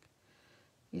I think.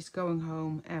 He's going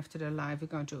home after the live. We're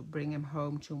going to bring him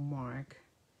home to Mark.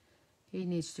 He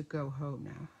needs to go home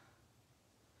now.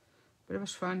 But it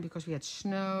was fun because we had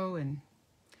snow, and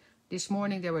this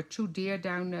morning there were 2 deer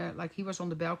down, like he was on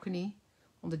the balcony,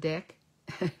 on the deck,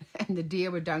 and the deer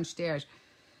were downstairs.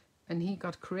 And he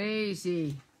got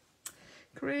crazy.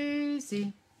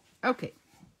 Crazy. Okay.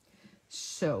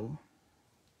 So,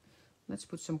 let's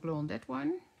put some glue on that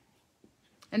one.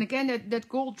 And again, that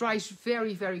gold dries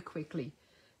very, very quickly.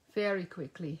 Very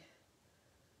quickly.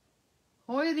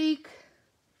 Hoi Riek.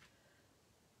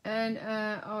 And,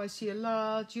 oh, I see a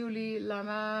lot. Julie,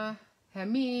 Lama,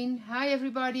 Hermine. Hi,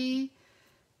 everybody.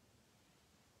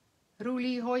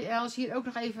 Roelie, hoi Els. Hier ook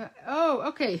nog even. Oh,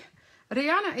 okay.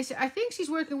 Rihanna, I think she's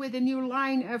working with a new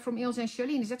line from Ilse and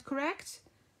Charlene. Is that correct?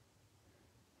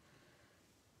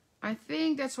 I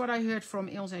think that's what I heard from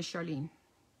Ilse and Charlene.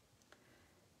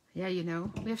 Yeah, you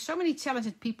know, we have so many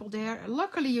talented people there.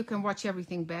 Luckily, you can watch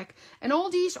everything back. And all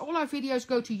our videos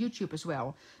go to YouTube as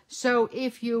well. So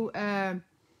if you go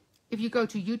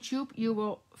to YouTube, you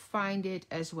will find it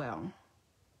as well.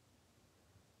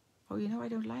 Oh, you know, I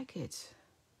don't like it.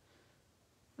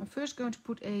 I'm first going to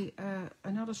put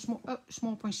another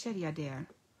small poinsettia there.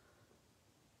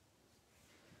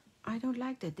 I don't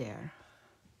like that there.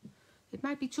 It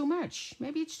might be too much.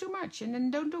 Maybe it's too much, and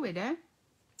then don't do it, eh?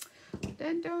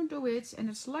 Then don't do it. And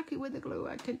it's lucky with the glue.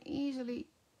 I can easily...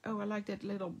 Oh, I like that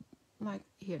little... Like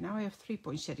here, now I have 3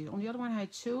 poinsettias. On the other one I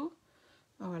had 2.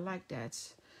 Oh, I like that.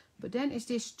 But then is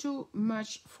this too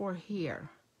much for here?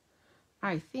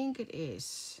 I think it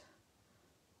is.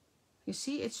 You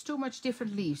see, it's too much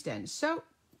different leaves then. So,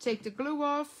 take the glue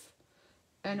off.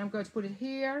 And I'm going to put it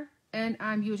here. And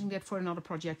I'm using that for another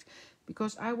project.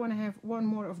 Because I want to have 1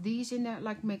 more of these in there.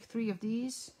 Like make 3 of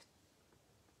these.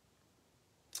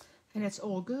 And that's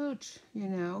all good. You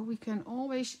know, we can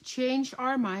always change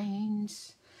our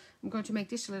minds. I'm going to make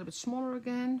this a little bit smaller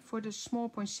again. For the small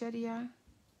poinsettia.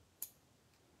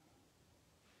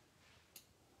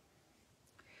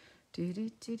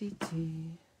 Shape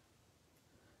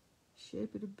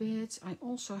it a bit. I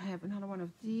also have another one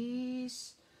of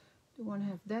these. Do want to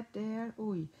have that there.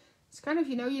 Oy. It's kind of,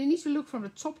 you know, you need to look from the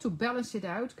top to balance it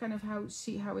out. Kind of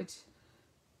see how it...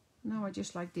 No, I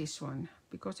just like this one.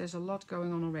 Because there's a lot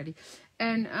going on already.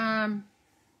 And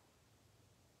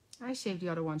I saved the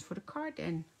other ones for the card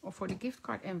then. Or for the gift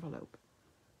card envelope.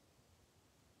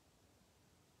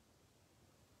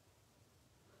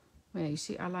 Yeah, you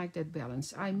see, I like that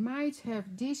balance. I might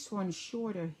have this one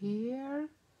shorter here.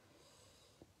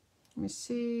 Let me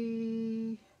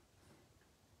see.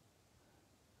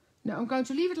 No, I'm going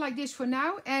to leave it like this for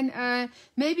now. And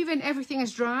maybe when everything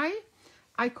is dry,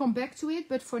 I come back to it.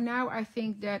 But for now, I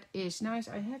think that is nice.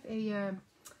 I have a...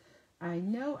 I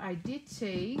know I did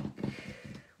take...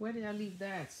 Where did I leave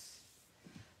that?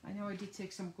 I know I did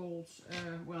take some gold.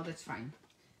 Well, that's fine.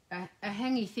 A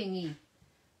hangy thingy.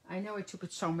 I know I took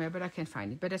it somewhere, but I can't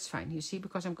find it. But that's fine, you see,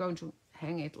 because I'm going to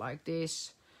hang it like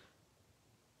this.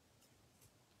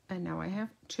 And now I have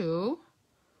 2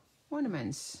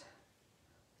 ornaments.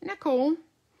 Isn't that cool?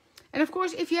 And of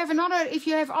course, if you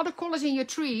have other colors in your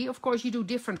tree, of course you do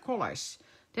different colors.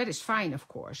 That is fine, of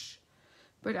course.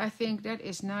 But I think that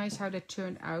is nice how that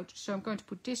turned out. So I'm going to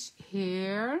put this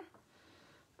here.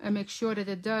 And make sure that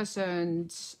it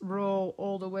doesn't roll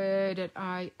all the way, that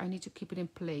I need to keep it in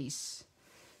place.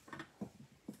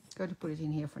 Going to put it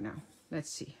in here for now. Let's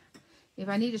see. If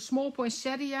I need a small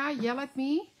poinsettia, yell at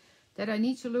me. That I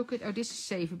need to look at... Oh, this is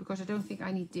safer because I don't think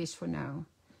I need this for now.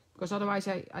 Because otherwise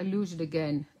I lose it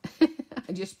again.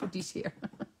 I just put this here.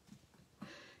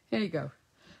 There you go.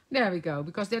 There we go.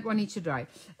 Because that one needs to dry.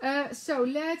 So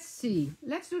let's see.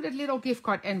 Let's do that little gift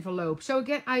card envelope. So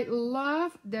again, I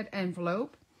love that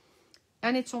envelope.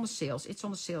 And it's on the sales. It's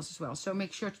on the sales as well. So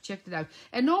make sure to check that out.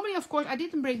 And normally, of course, I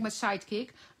didn't bring my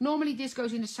sidekick. Normally, this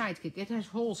goes in the sidekick. It has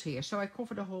holes here. So I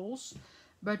cover the holes.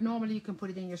 But normally, you can put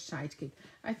it in your sidekick.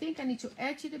 I think I need to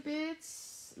edge it a bit.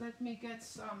 Let me get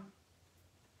some.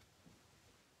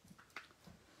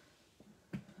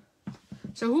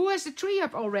 So who has the tree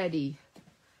up already?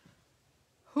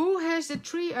 Who has the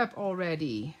tree up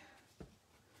already?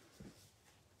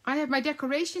 I have my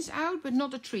decorations out, but not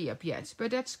the tree up yet.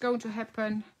 But that's going to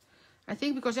happen, I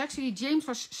think, because actually James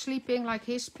was sleeping, like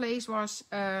his place was,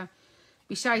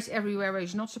 besides everywhere where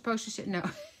he's not supposed to sit. No,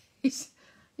 he's,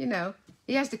 you know,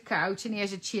 he has the couch and he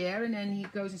has a chair, and then he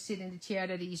goes and sits in the chair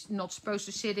that he's not supposed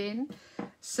to sit in.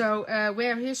 So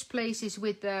where his place is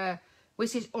with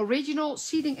his original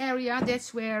seating area,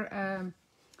 that's where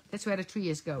the tree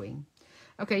is going.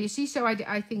 Okay, you see, so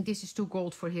I think this is too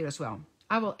gold for here as well.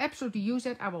 I will absolutely use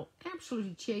that. I will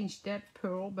absolutely change that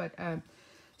pearl. But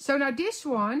so now this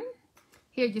one,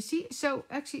 here you see, so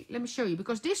actually let me show you,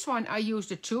 because this one I used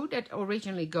the two that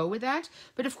originally go with that,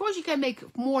 but of course you can make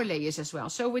more layers as well.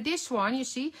 So with this one, you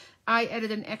see, I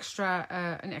added an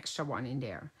extra one in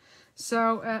there.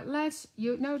 So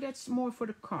that's more for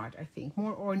the card, I think,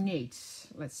 more ornate,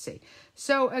 let's say.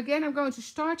 So again, I'm going to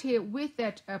start here with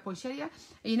that poinsettia.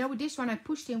 And you know, with this one I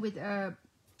pushed in with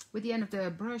the end of the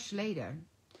brush later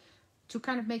to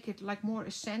kind of make it like more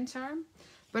a center.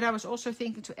 But I was also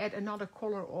thinking to add another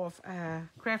color of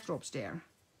craft drops there.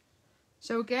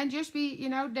 So again, just be, you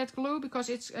know, that glue, because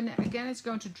it's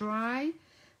going to dry.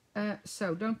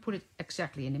 So don't put it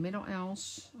exactly in the middle,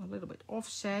 else a little bit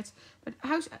offset. But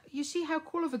you see how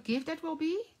cool of a gift that will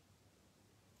be?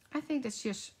 I think that's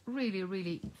just really,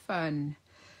 really fun.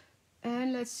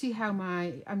 And let's see how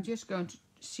I'm just going to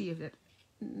see if that,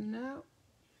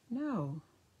 no,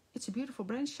 it's a beautiful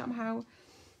branch somehow.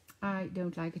 I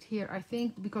don't like it here. I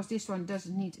think because this one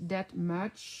doesn't need that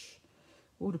much.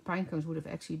 Oh, the pine cones would have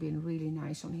actually been really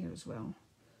nice on here as well.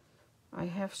 I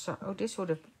have some, this would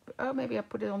have, maybe I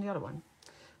put it on the other one.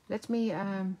 Let me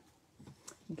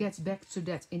get back to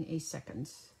that in a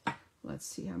second. Let's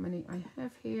see how many I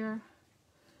have here.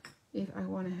 If I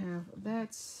want to have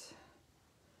that,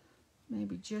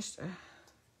 maybe just,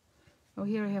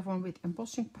 here I have one with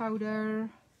embossing powder.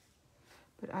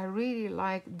 But I really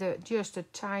like just the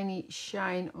tiny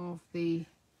shine of the,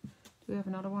 do we have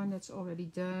another one that's already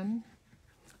done?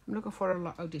 I'm looking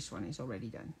for this one is already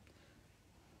done.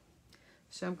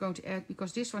 So I'm going to add,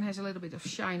 because this one has a little bit of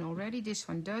shine already, this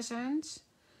one doesn't.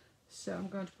 So I'm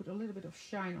going to put a little bit of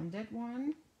shine on that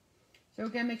one. So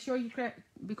again, make sure you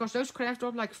because those craft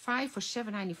drop like 5 for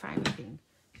 $7.95, I think.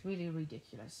 It's really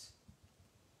ridiculous.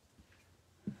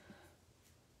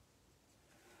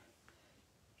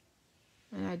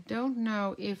 And I don't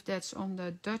know if that's on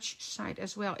the Dutch side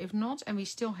as well. If not, and we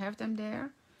still have them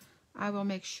there, I will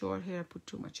make sure, here I put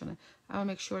too much on it. I will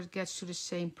make sure it gets to the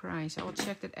same price. I will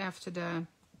check that after the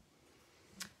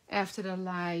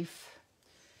live.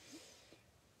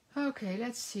 Okay,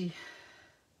 let's see.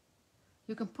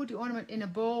 You can put the ornament in a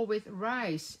bowl with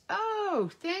rice. Oh,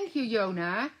 thank you,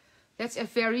 Yona. That's a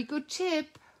very good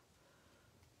tip.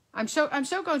 I'm so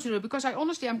going to do it, because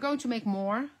I'm going to make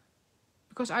more.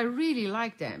 Because I really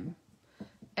like them.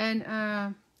 And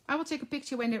I will take a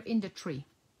picture when they're in the tree.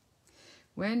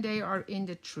 When they are in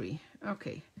the tree.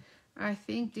 Okay. I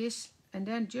think this, and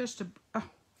then just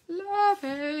love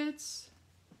it.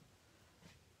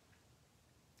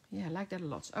 Yeah, I like that a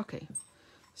lot. Okay.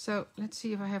 So let's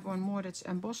see if I have one more that's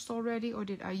embossed already, or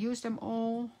did I use them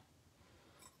all?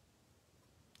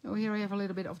 Oh, here I have a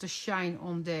little bit of the shine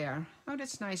on there. Oh,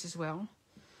 that's nice as well.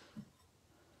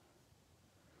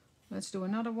 Let's do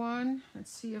another one.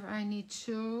 Let's see if I need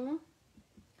two.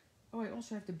 Oh, I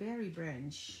also have the berry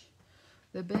branch.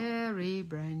 The berry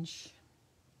branch.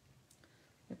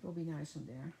 That will be nice on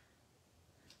there.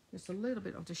 Just a little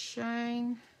bit of the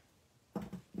shine.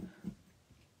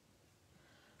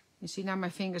 You see now my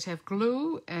fingers have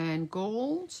glue and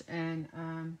gold. And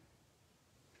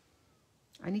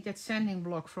I need that sanding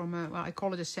block from, well, I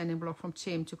call it a sanding block from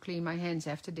Tim to clean my hands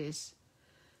after this.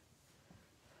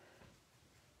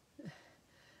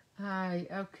 Hi,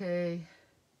 okay.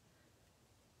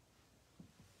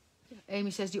 Amy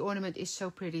says the ornament is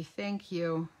so pretty. Thank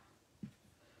you.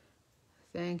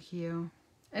 Thank you.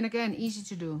 And again, easy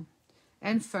to do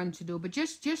and fun to do. But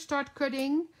just start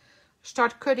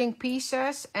cutting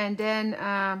pieces, and then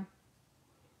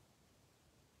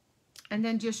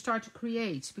just start to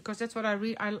create, because that's what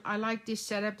I like this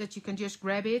setup, that you can just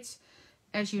grab it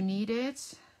as you need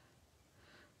it.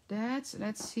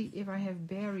 Let's see if I have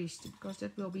berries, because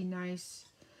that will be nice.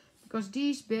 Because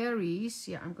these berries,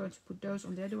 yeah, I'm going to put those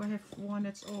on there. Do I have one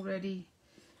that's already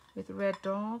with red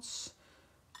dots?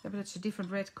 Yeah, but it's a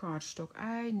different red cardstock.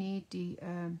 I need the,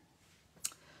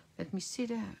 let me see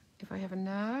if I have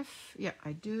enough. Yeah,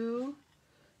 I do.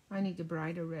 I need the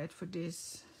brighter red for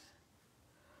this.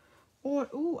 Or,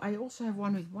 oh, I also have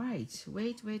one with white.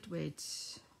 Wait.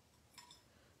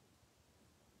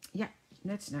 Yeah,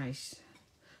 that's nice.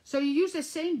 So you use the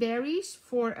same berries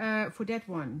for that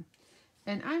one.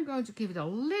 And I'm going to give it a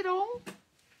little,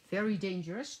 very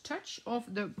dangerous, touch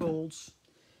of the golds.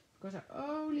 Because I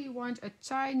only want a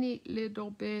tiny little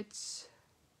bit.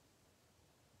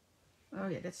 Oh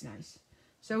yeah, that's nice.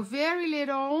 So very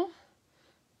little.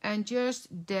 And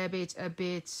just dab it a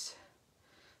bit.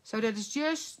 So that it's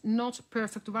just not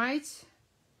perfect white.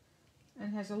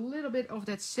 And has a little bit of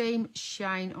that same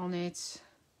shine on it.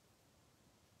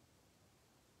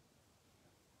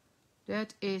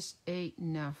 That is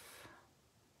enough.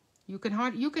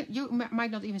 You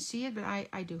might not even see it, but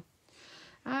I do.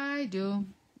 I do.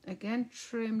 Again,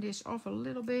 trim this off a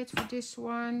little bit for this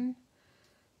one,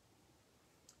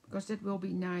 because that will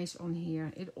be nice on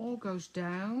here. It all goes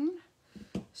down.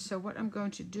 So what I'm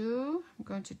going to do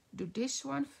this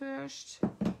one first.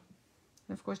 And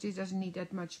of course, this doesn't need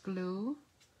that much glue,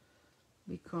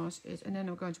 because and then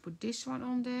I'm going to put this one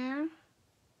on there.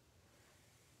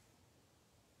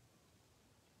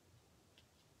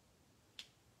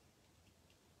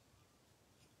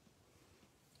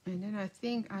 And then I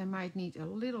think I might need a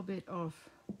little bit of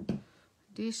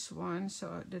this one,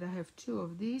 so that I have two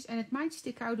of these, and it might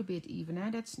stick out a bit even.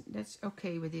 That's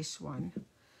okay with this one.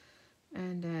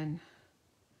 And then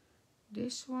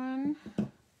this one.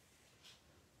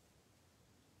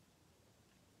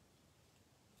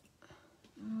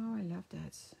 Oh, I love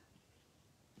that.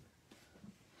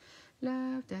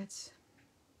 Love that.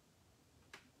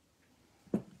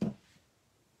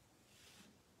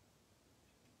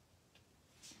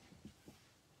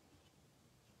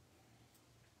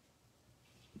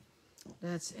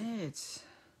 That's it.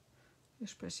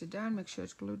 Just press it down, make sure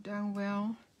it's glued down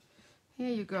well. Here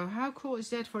you go. How cool is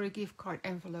that for a gift card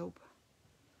envelope?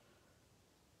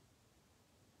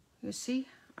 You see,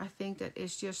 I think that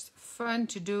is just fun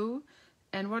to do.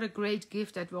 And what a great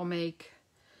gift that will make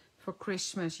for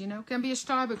Christmas. You know, can be a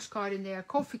Starbucks card in there, a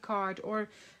coffee card, or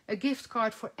a gift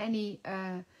card for any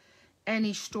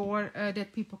store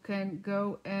that people can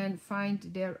go and find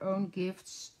their own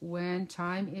gifts when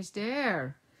time is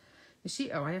there. You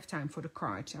see, oh, I have time for the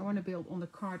card. I want to build on the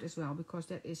card as well, because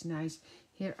that is nice.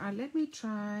 Here, let me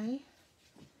try,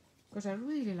 because I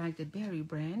really like the berry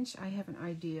branch. I have an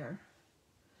idea.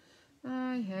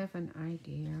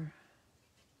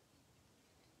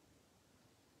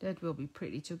 That will be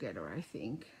pretty together, I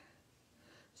think.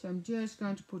 So I'm just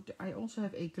going to put, I also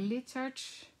have a glittered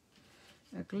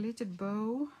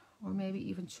bow, or maybe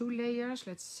even 2 layers.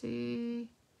 Let's see.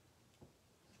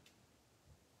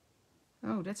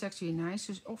 Oh, that's actually nice.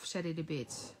 Just offset it a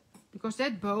bit, because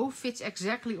that bow fits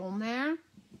exactly on there.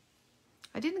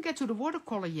 I didn't get to the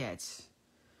watercolor yet.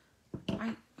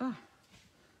 If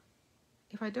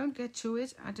I don't get to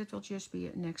it, that will just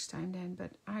be next time then.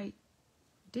 But I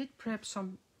did prep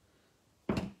some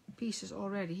pieces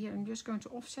already. Here, I'm just going to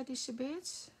offset this a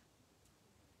bit.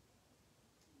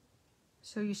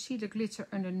 So you see the glitter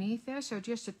underneath there, so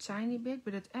just a tiny bit,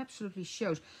 but it absolutely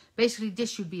shows. Basically,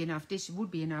 this should be enough. This would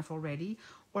be enough already.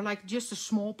 Or like just a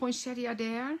small poinsettia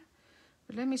there.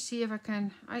 But let me see if I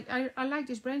can. I like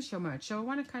this branch so much, so I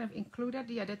want to kind of include that.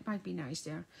 Yeah, that might be nice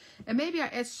there. And maybe I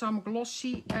add some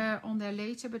glossy on there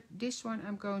later, but this one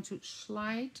I'm going to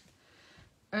slide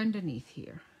underneath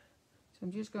here. So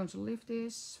I'm just going to lift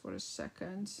this for a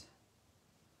second.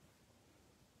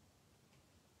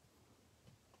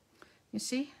 You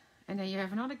see? And then you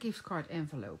have another gift card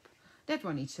envelope. That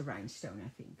one needs a rhinestone, I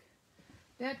think.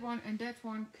 That one and that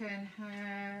one can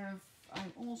have... I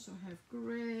also have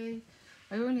grey.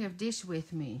 I only have this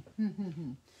with me.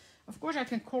 Of course, I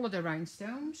can color the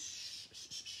rhinestones.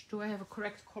 Do I have a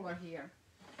correct color here?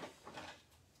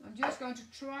 I'm just going to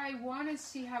try one and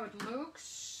see how it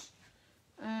looks.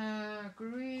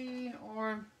 Green,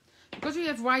 or... Because we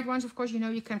have white ones, of course, you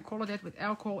know, you can color that with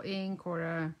alcohol ink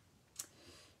or...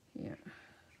 yeah.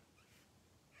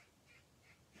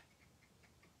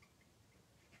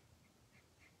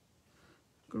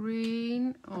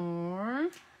 Green, or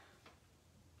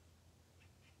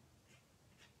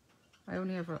I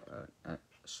only have a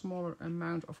smaller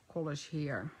amount of colors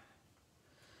here.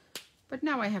 But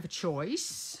now I have a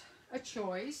choice.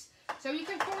 So you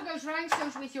can color those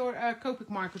rhinestones with your Copic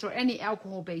markers or any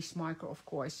alcohol-based marker, of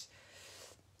course.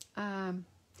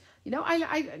 You know,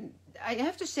 I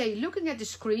have to say, looking at the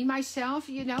screen myself,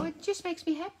 you know, it just makes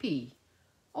me happy.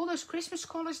 All those Christmas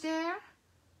colors there.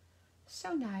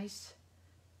 So nice.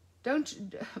 Don't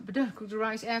cook the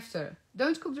rice after.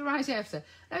 Don't cook the rice after.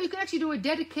 Now you can actually do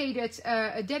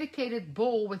a dedicated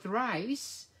bowl with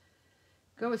rice.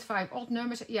 Go with 5 odd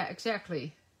numbers. Yeah,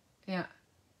 exactly. Yeah.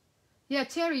 Yeah,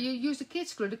 Terry, you use the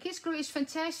kids glue. The kids glue is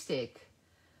fantastic.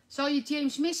 Zal je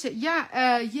James missen?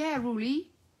 Yeah, Roelie.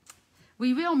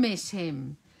 We will miss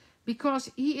him,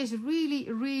 because he is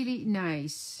really, really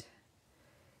nice.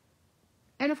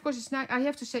 And of course, it's nice. I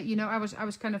have to say, you know, I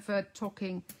was kind of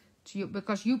talking to you,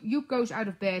 because you goes out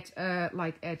of bed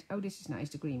like at, oh, this is nice,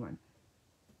 the green one,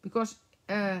 because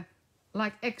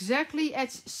like exactly at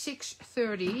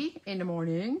 6:30 in the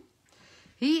morning,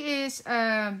 he is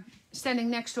standing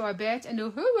next to our bed and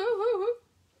do hoo hoo hoo hoo.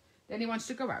 Then he wants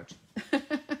to go out.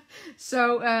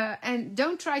 So and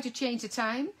don't try to change the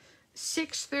time.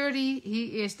 6:30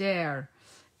 he is there,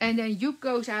 And then Joep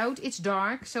goes out. It's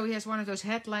dark, so he has one of those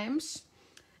headlamps.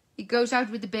 He goes out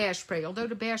with the bear spray, although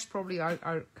the bears probably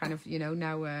are kind of, you know,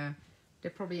 now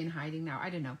they're probably in hiding now. I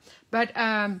don't know. But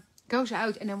goes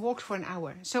out and then walks for an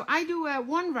hour. So I do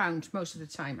 1 round most of the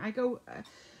time. I go,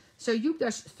 so Joep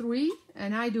does 3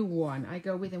 and I do 1. I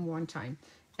go with him 1 time.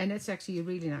 And that's actually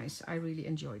really nice. I really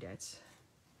enjoy that.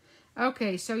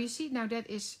 Okay, so you see now that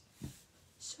is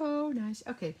so nice.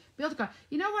 Okay, build a card.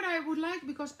 You know what I would like?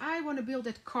 Because I want to build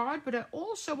that card, but I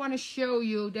also want to show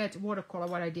you that watercolor,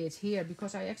 what I did here.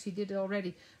 Because I actually did it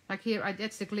already. Like here,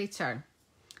 that's the glitter.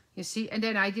 You see? And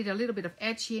then I did a little bit of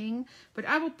etching. But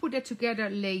I will put that together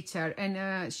later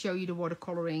and show you the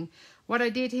watercoloring. What I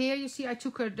did here, you see, I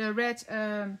took the red...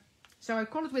 so I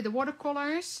colored with the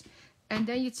watercolors. And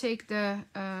then you take the...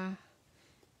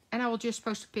 and I will just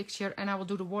post a picture and I will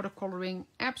do the watercoloring.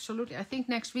 Absolutely. I think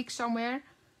next week somewhere.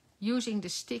 Using the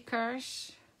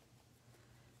stickers.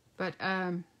 But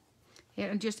here,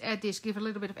 and just add this. Give a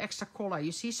little bit of extra color.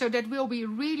 You see? So that will be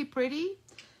really pretty.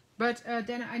 But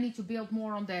then I need to build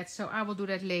more on that. So I will do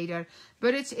that later.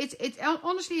 But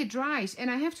honestly, it dries. And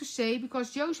I have to say,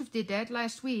 because Joseph did that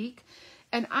last week.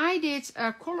 And I did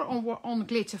color on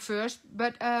glitter first.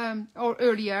 But or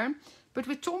earlier. But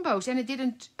with Tombows, and it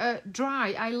didn't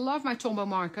dry. I love my Tombow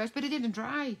markers, but it didn't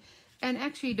dry. And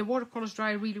actually, the watercolors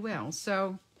dry really well.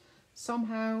 So,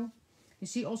 somehow, you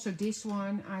see also this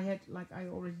one, I had, like I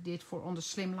already did on the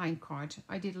Slimline card.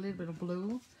 I did a little bit of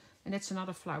blue, and that's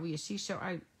another flower, you see. So,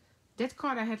 that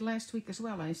card I had last week as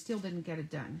well, and I still didn't get it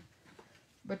done.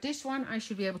 But this one, I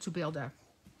should be able to build up.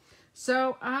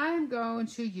 So, I'm going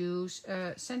to use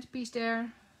a centerpiece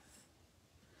there.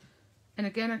 And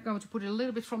again, I'm going to put it a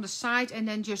little bit from the side and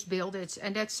then just build it.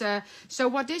 And that's so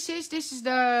what this is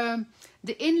the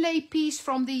inlay piece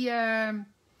from the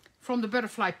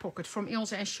butterfly pocket from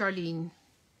Ilse and Charlene.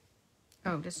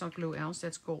 Oh, that's not glue, Else.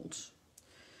 That's gold.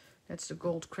 That's the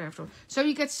gold craft. So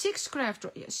you get 6 craft,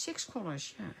 6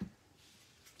 colors. Yeah.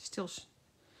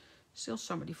 Still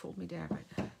somebody fooled me there, but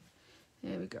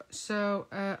there we go. So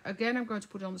again, I'm going to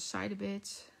put it on the side a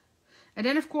bit. And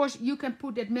then, of course, you can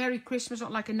put that Merry Christmas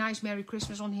on, like a nice Merry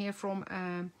Christmas on here from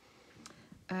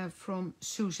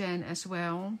Suzanne as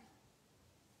well.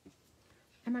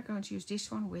 Am I going to use this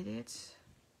one with it?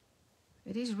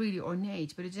 It is really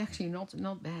ornate, but it's actually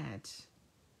not bad.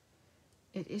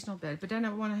 It is not bad. But then I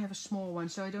want to have a small one,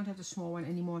 so I don't have the small one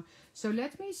anymore. So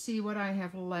let me see what I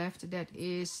have left that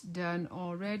is done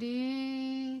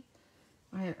already.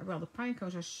 Well, the pine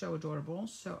cones are so adorable,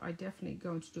 so I definitely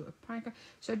going to do a pine cone.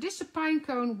 So this is a pine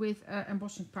cone with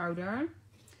embossing powder,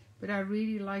 but I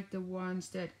really like the ones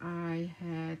that I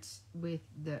had with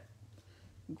the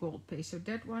gold paste. So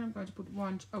that one I'm going to put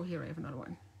one. Oh, here I have another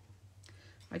one.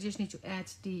 I just need to add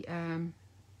the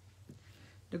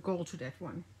gold to that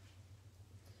one.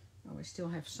 Oh, I still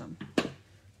have some.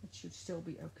 It should still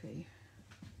be okay.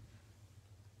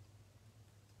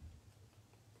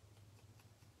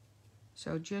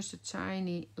 So just a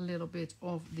tiny little bit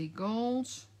of the gold.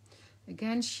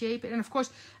 Again, shape it. And of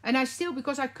course, and I still,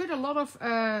 because I cut a lot of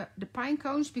the pine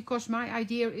cones, because my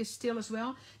idea is still as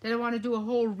well that I want to do a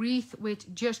whole wreath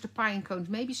with just the pine cones.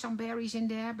 Maybe some berries in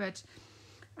there, but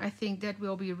I think that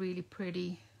will be really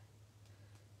pretty.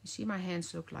 You see my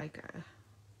hands look like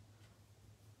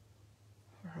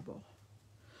horrible.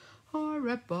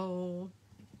 Horrible.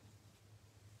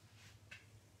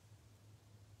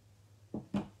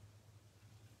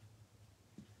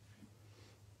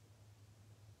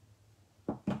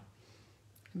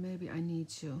 Maybe I need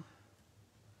to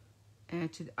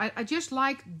add to. I just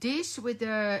like this with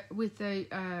the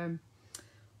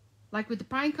like with the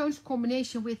pine cones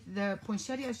combination with the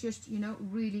poinsettia is just, you know,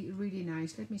 really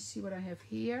nice. Let me see what I have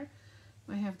here.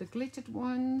 I have the glittered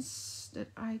ones that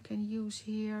I can use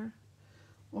here,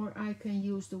 or I can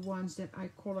use the ones that I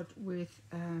colored with.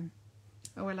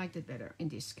 Oh, I like that better in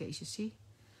this case. You see,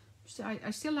 so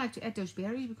I still like to add those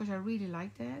berries because I really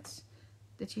like that.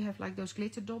 That you have like those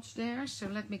glitter dots there. So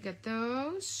let me get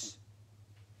those.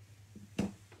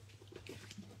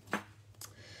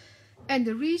 And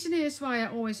the reason is why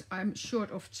I'm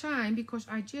short of time, because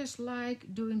I just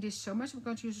like doing this so much. I'm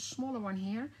going to use a smaller one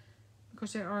here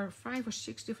because there are 5 or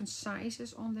 6 different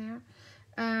sizes on there.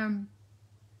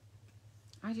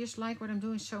 I just like what I'm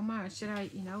doing so much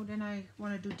that then I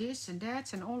want to do this and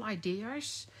that and all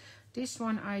ideas. This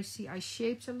one I see I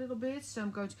shaped a little bit, so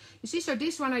I'm going to, you see, so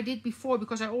this one I did before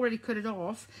because I already cut it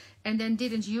off and then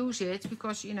didn't use it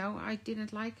because, you know, I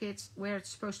didn't like it where it's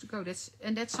supposed to go.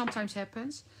 And that sometimes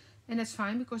happens, and that's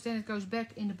fine because then it goes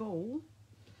back in the bowl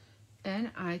and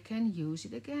I can use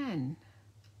it again.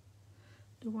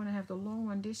 Do I want to have the long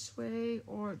one this way,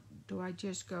 or do I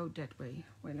just go that way?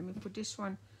 Wait, let me put this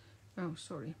one. Oh,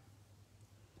 sorry.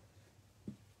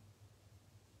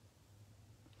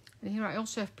 And here I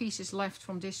also have pieces left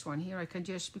from this one. Here I can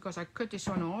just, because I cut this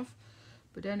one off,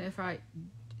 but then if I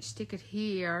stick it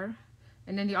here,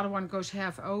 and then the other one goes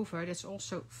half over, that's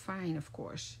also fine, of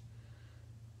course.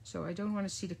 So I don't want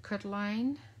to see the cut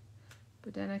line,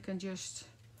 but then I can just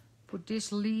put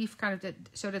this leaf kind of that,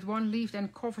 so that one leaf then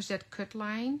covers that cut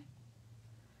line.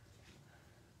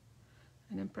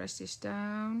 And then press this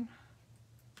down.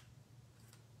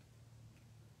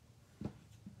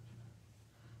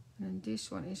 And then this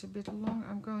one is a bit long.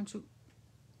 I'm going to,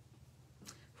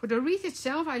 for the wreath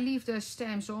itself, I leave the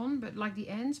stems on, but like the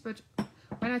ends, but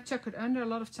when I tuck it under, a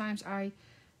lot of times I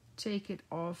take it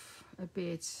off a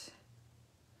bit.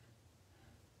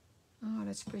 Oh,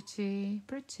 that's pretty,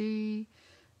 pretty.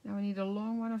 Now I need a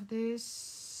long one of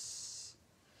this.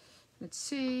 Let's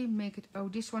see, make it, oh,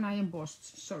 this one I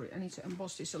embossed. Sorry, I need to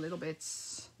emboss this a little bit.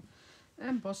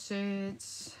 Emboss it.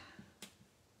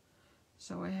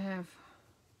 So I have,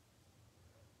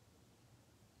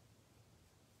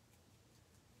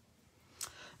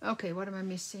 okay, what am I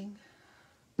missing?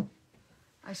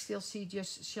 I still see,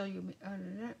 just show you,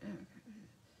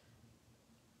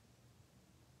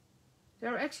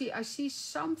 there are actually, I see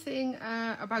something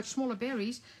about smaller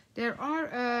berries. There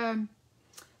are,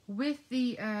 with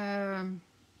the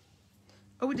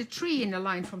tree in the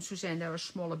line from Suzanne, there are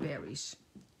smaller berries.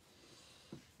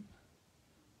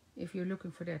 If you're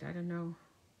looking for that, I don't know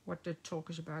what the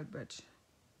talk is about, but.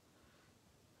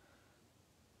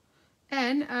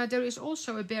 And there is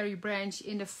also a berry branch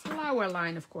in the flower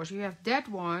line, of course. You have that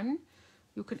one.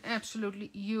 You can absolutely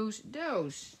use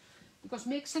those. Because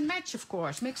mix and match, of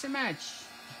course, mix and match.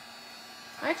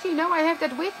 Actually, no, I have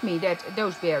that with me,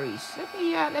 those berries.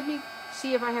 Let me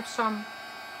see if I have some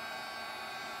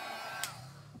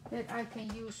that I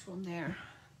can use from there.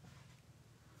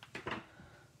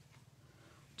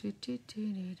 And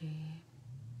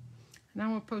I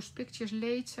will post pictures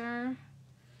later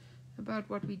about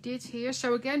what we did here.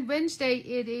 So again, Wednesday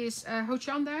it is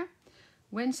Hochanda.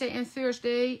 Wednesday and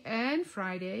Thursday and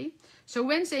Friday. So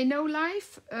Wednesday no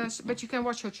live, but you can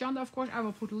watch Hochanda, of course. I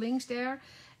will put links there.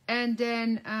 And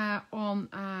then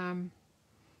on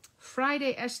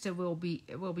Friday, Esther will be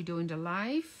doing the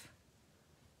live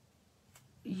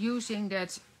using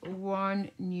that one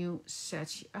new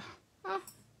set.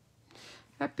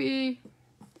 Happy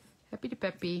the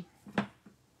peppy.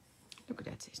 Look at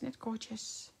that, isn't that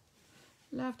gorgeous?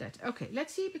 Love that. Okay,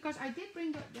 let's see, because I did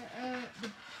bring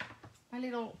my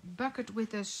little bucket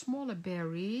with the smaller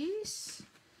berries.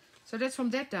 So that's from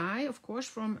that die, of course,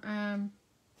 from,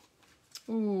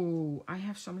 ooh, I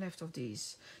have some left of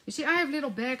these. You see, I have little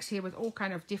bags here with all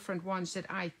kind of different ones that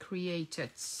I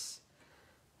created.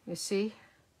 You see?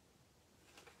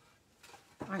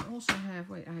 I also have,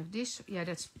 wait, I have this. Yeah,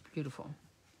 that's beautiful.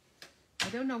 I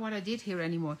don't know what I did here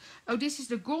anymore. Oh, this is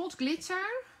the gold glitter.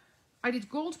 I did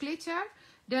gold glitter,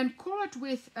 then colored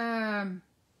with, that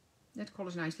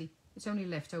colors nicely. It's only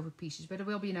leftover pieces, but it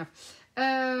will be enough.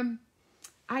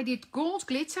 I did gold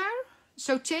glitter.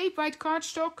 So tape, white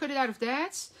cardstock, cut it out of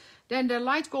that. Then the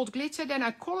light gold glitter. Then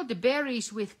I colored the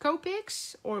berries with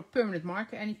Copics or permanent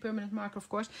marker, any permanent marker, of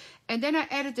course. And then I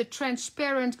added the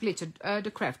transparent glitter,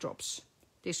 the craft drops.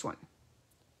 This one.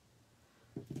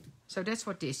 So that's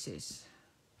what this is.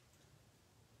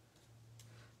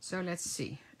 So let's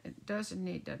see. It doesn't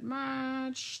need that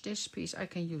much. This piece I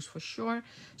can use for sure.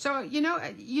 So you know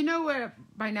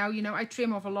by now, you know, I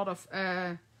trim off a lot of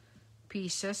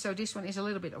pieces. So this one is a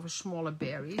little bit of a smaller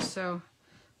berry. So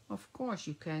of course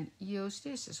you can use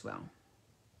this as well.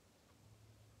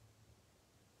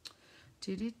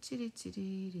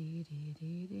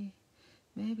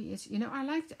 Maybe it's, you know, I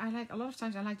like a lot of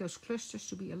times I like those clusters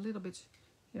to be a little bit.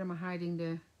 Here I'm hiding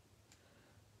the.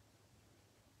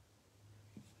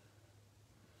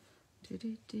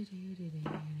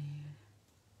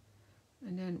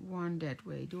 And then one that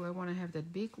way. Do I want to have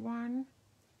that big one?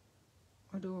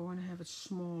 Or do I want to have it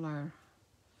smaller?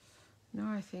 No,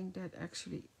 I think that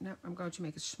actually, no, I'm going to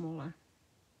make it smaller.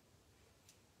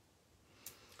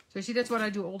 So you see, that's what I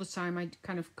do all the time. I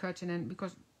kind of cut, and then,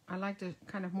 because I like the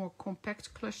kind of more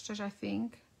compact clusters, I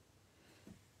think.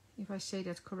 If I say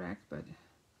that correct, but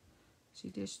see,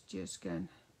 this just can.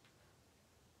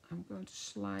 I'm going to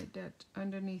slide that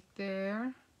underneath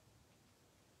there.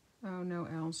 Oh, no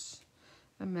else.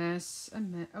 A mess.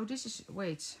 Oh, this is,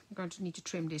 wait, I'm going to need to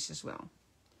trim this as well.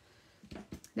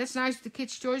 That's nice with the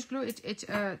Kids' Choice glue. It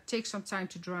takes some time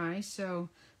to dry, so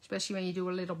especially when you do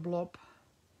a little blob.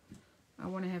 I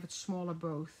want to have it smaller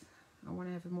both. I want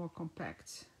to have it more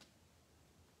compact.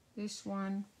 this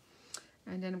one.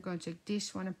 And then I'm going to take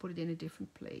this one and put it in a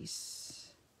different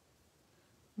place.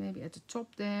 Maybe at the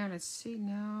top there. Let's see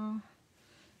now.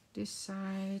 This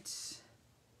side.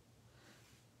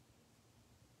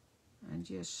 And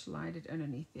just slide it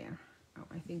underneath there. Oh,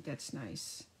 I think that's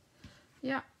nice.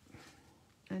 Yeah.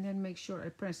 And then make sure I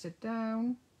press it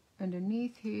down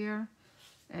underneath here.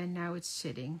 And now it's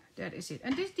sitting. That is it.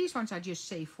 And these ones I just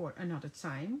save for another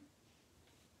time.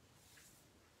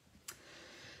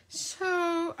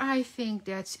 So I think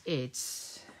that's it.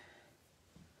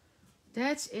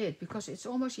 That's it, because it's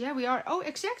almost, yeah, we are,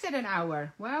 exact at an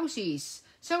hour. Wowzies.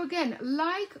 So again,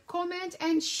 like, comment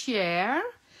and share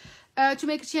to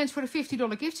make a chance for a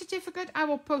 $50 gift certificate. I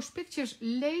will post pictures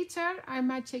later. I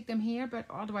might take them here, but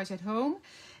otherwise at home.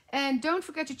 And don't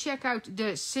forget to check out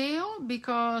the sale,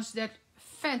 because that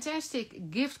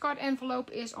fantastic gift card envelope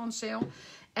is on sale.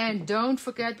 And don't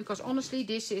forget, because honestly,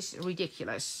 this is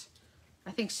ridiculous. I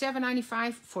think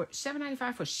 $7.95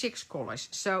 for 6 colors.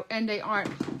 So, and they are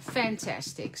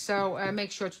fantastic. So make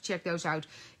sure to check those out.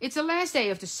 It's the last day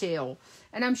of the sale,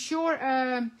 and I'm sure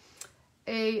Anna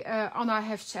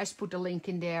has put the link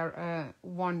in there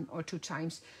 1 or 2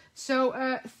 times. So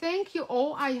thank you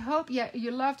all. I hope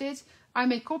you loved it. I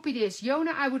may copy this.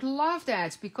 Yona, I would love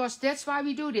that, because that's why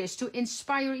we do this, to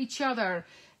inspire each other.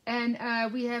 And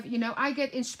we have, you know, I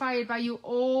get inspired by you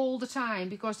all the time,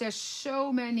 because there's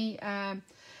so many,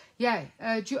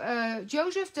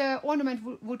 Joseph, the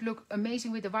ornament would look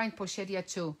amazing with the wine poinsettia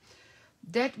too.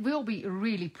 That will be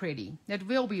really pretty. That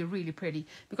will be really pretty,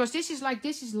 because this is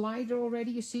lighter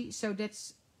already, you see, so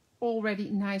that's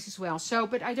already nice as well. So,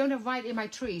 but I don't have white in my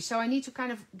tree, so I need to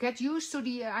kind of get used to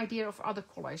the idea of other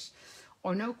colors,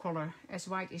 or no color, as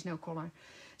white is no color.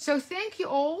 So thank you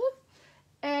all.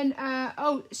 And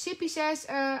Sippy says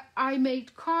I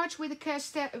made cards with the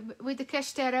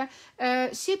Casterra.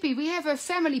 Sippy, we have a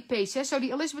family page, so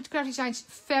the Elizabeth Craft Designs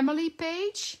family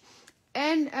page,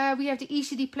 and we have the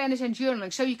ECD planners and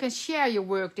journaling, so you can share your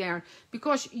work there,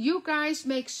 because you guys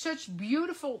make such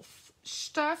beautiful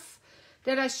stuff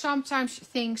that I sometimes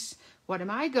think, what am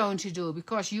I going to do?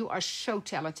 Because you are so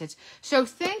talented. So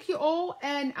thank you all,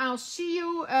 and I'll see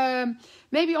you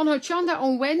maybe on Hochanda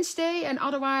on Wednesday, and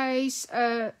otherwise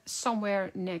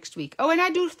somewhere next week. Oh, and I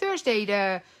do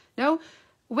Thursday,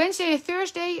 Wednesday and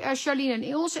Thursday, Charlene and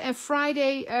Ilse, and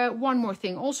Friday, one more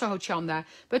thing, also Hochanda.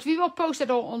 But we will post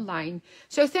it all online.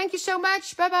 So thank you so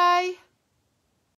much. Bye-bye.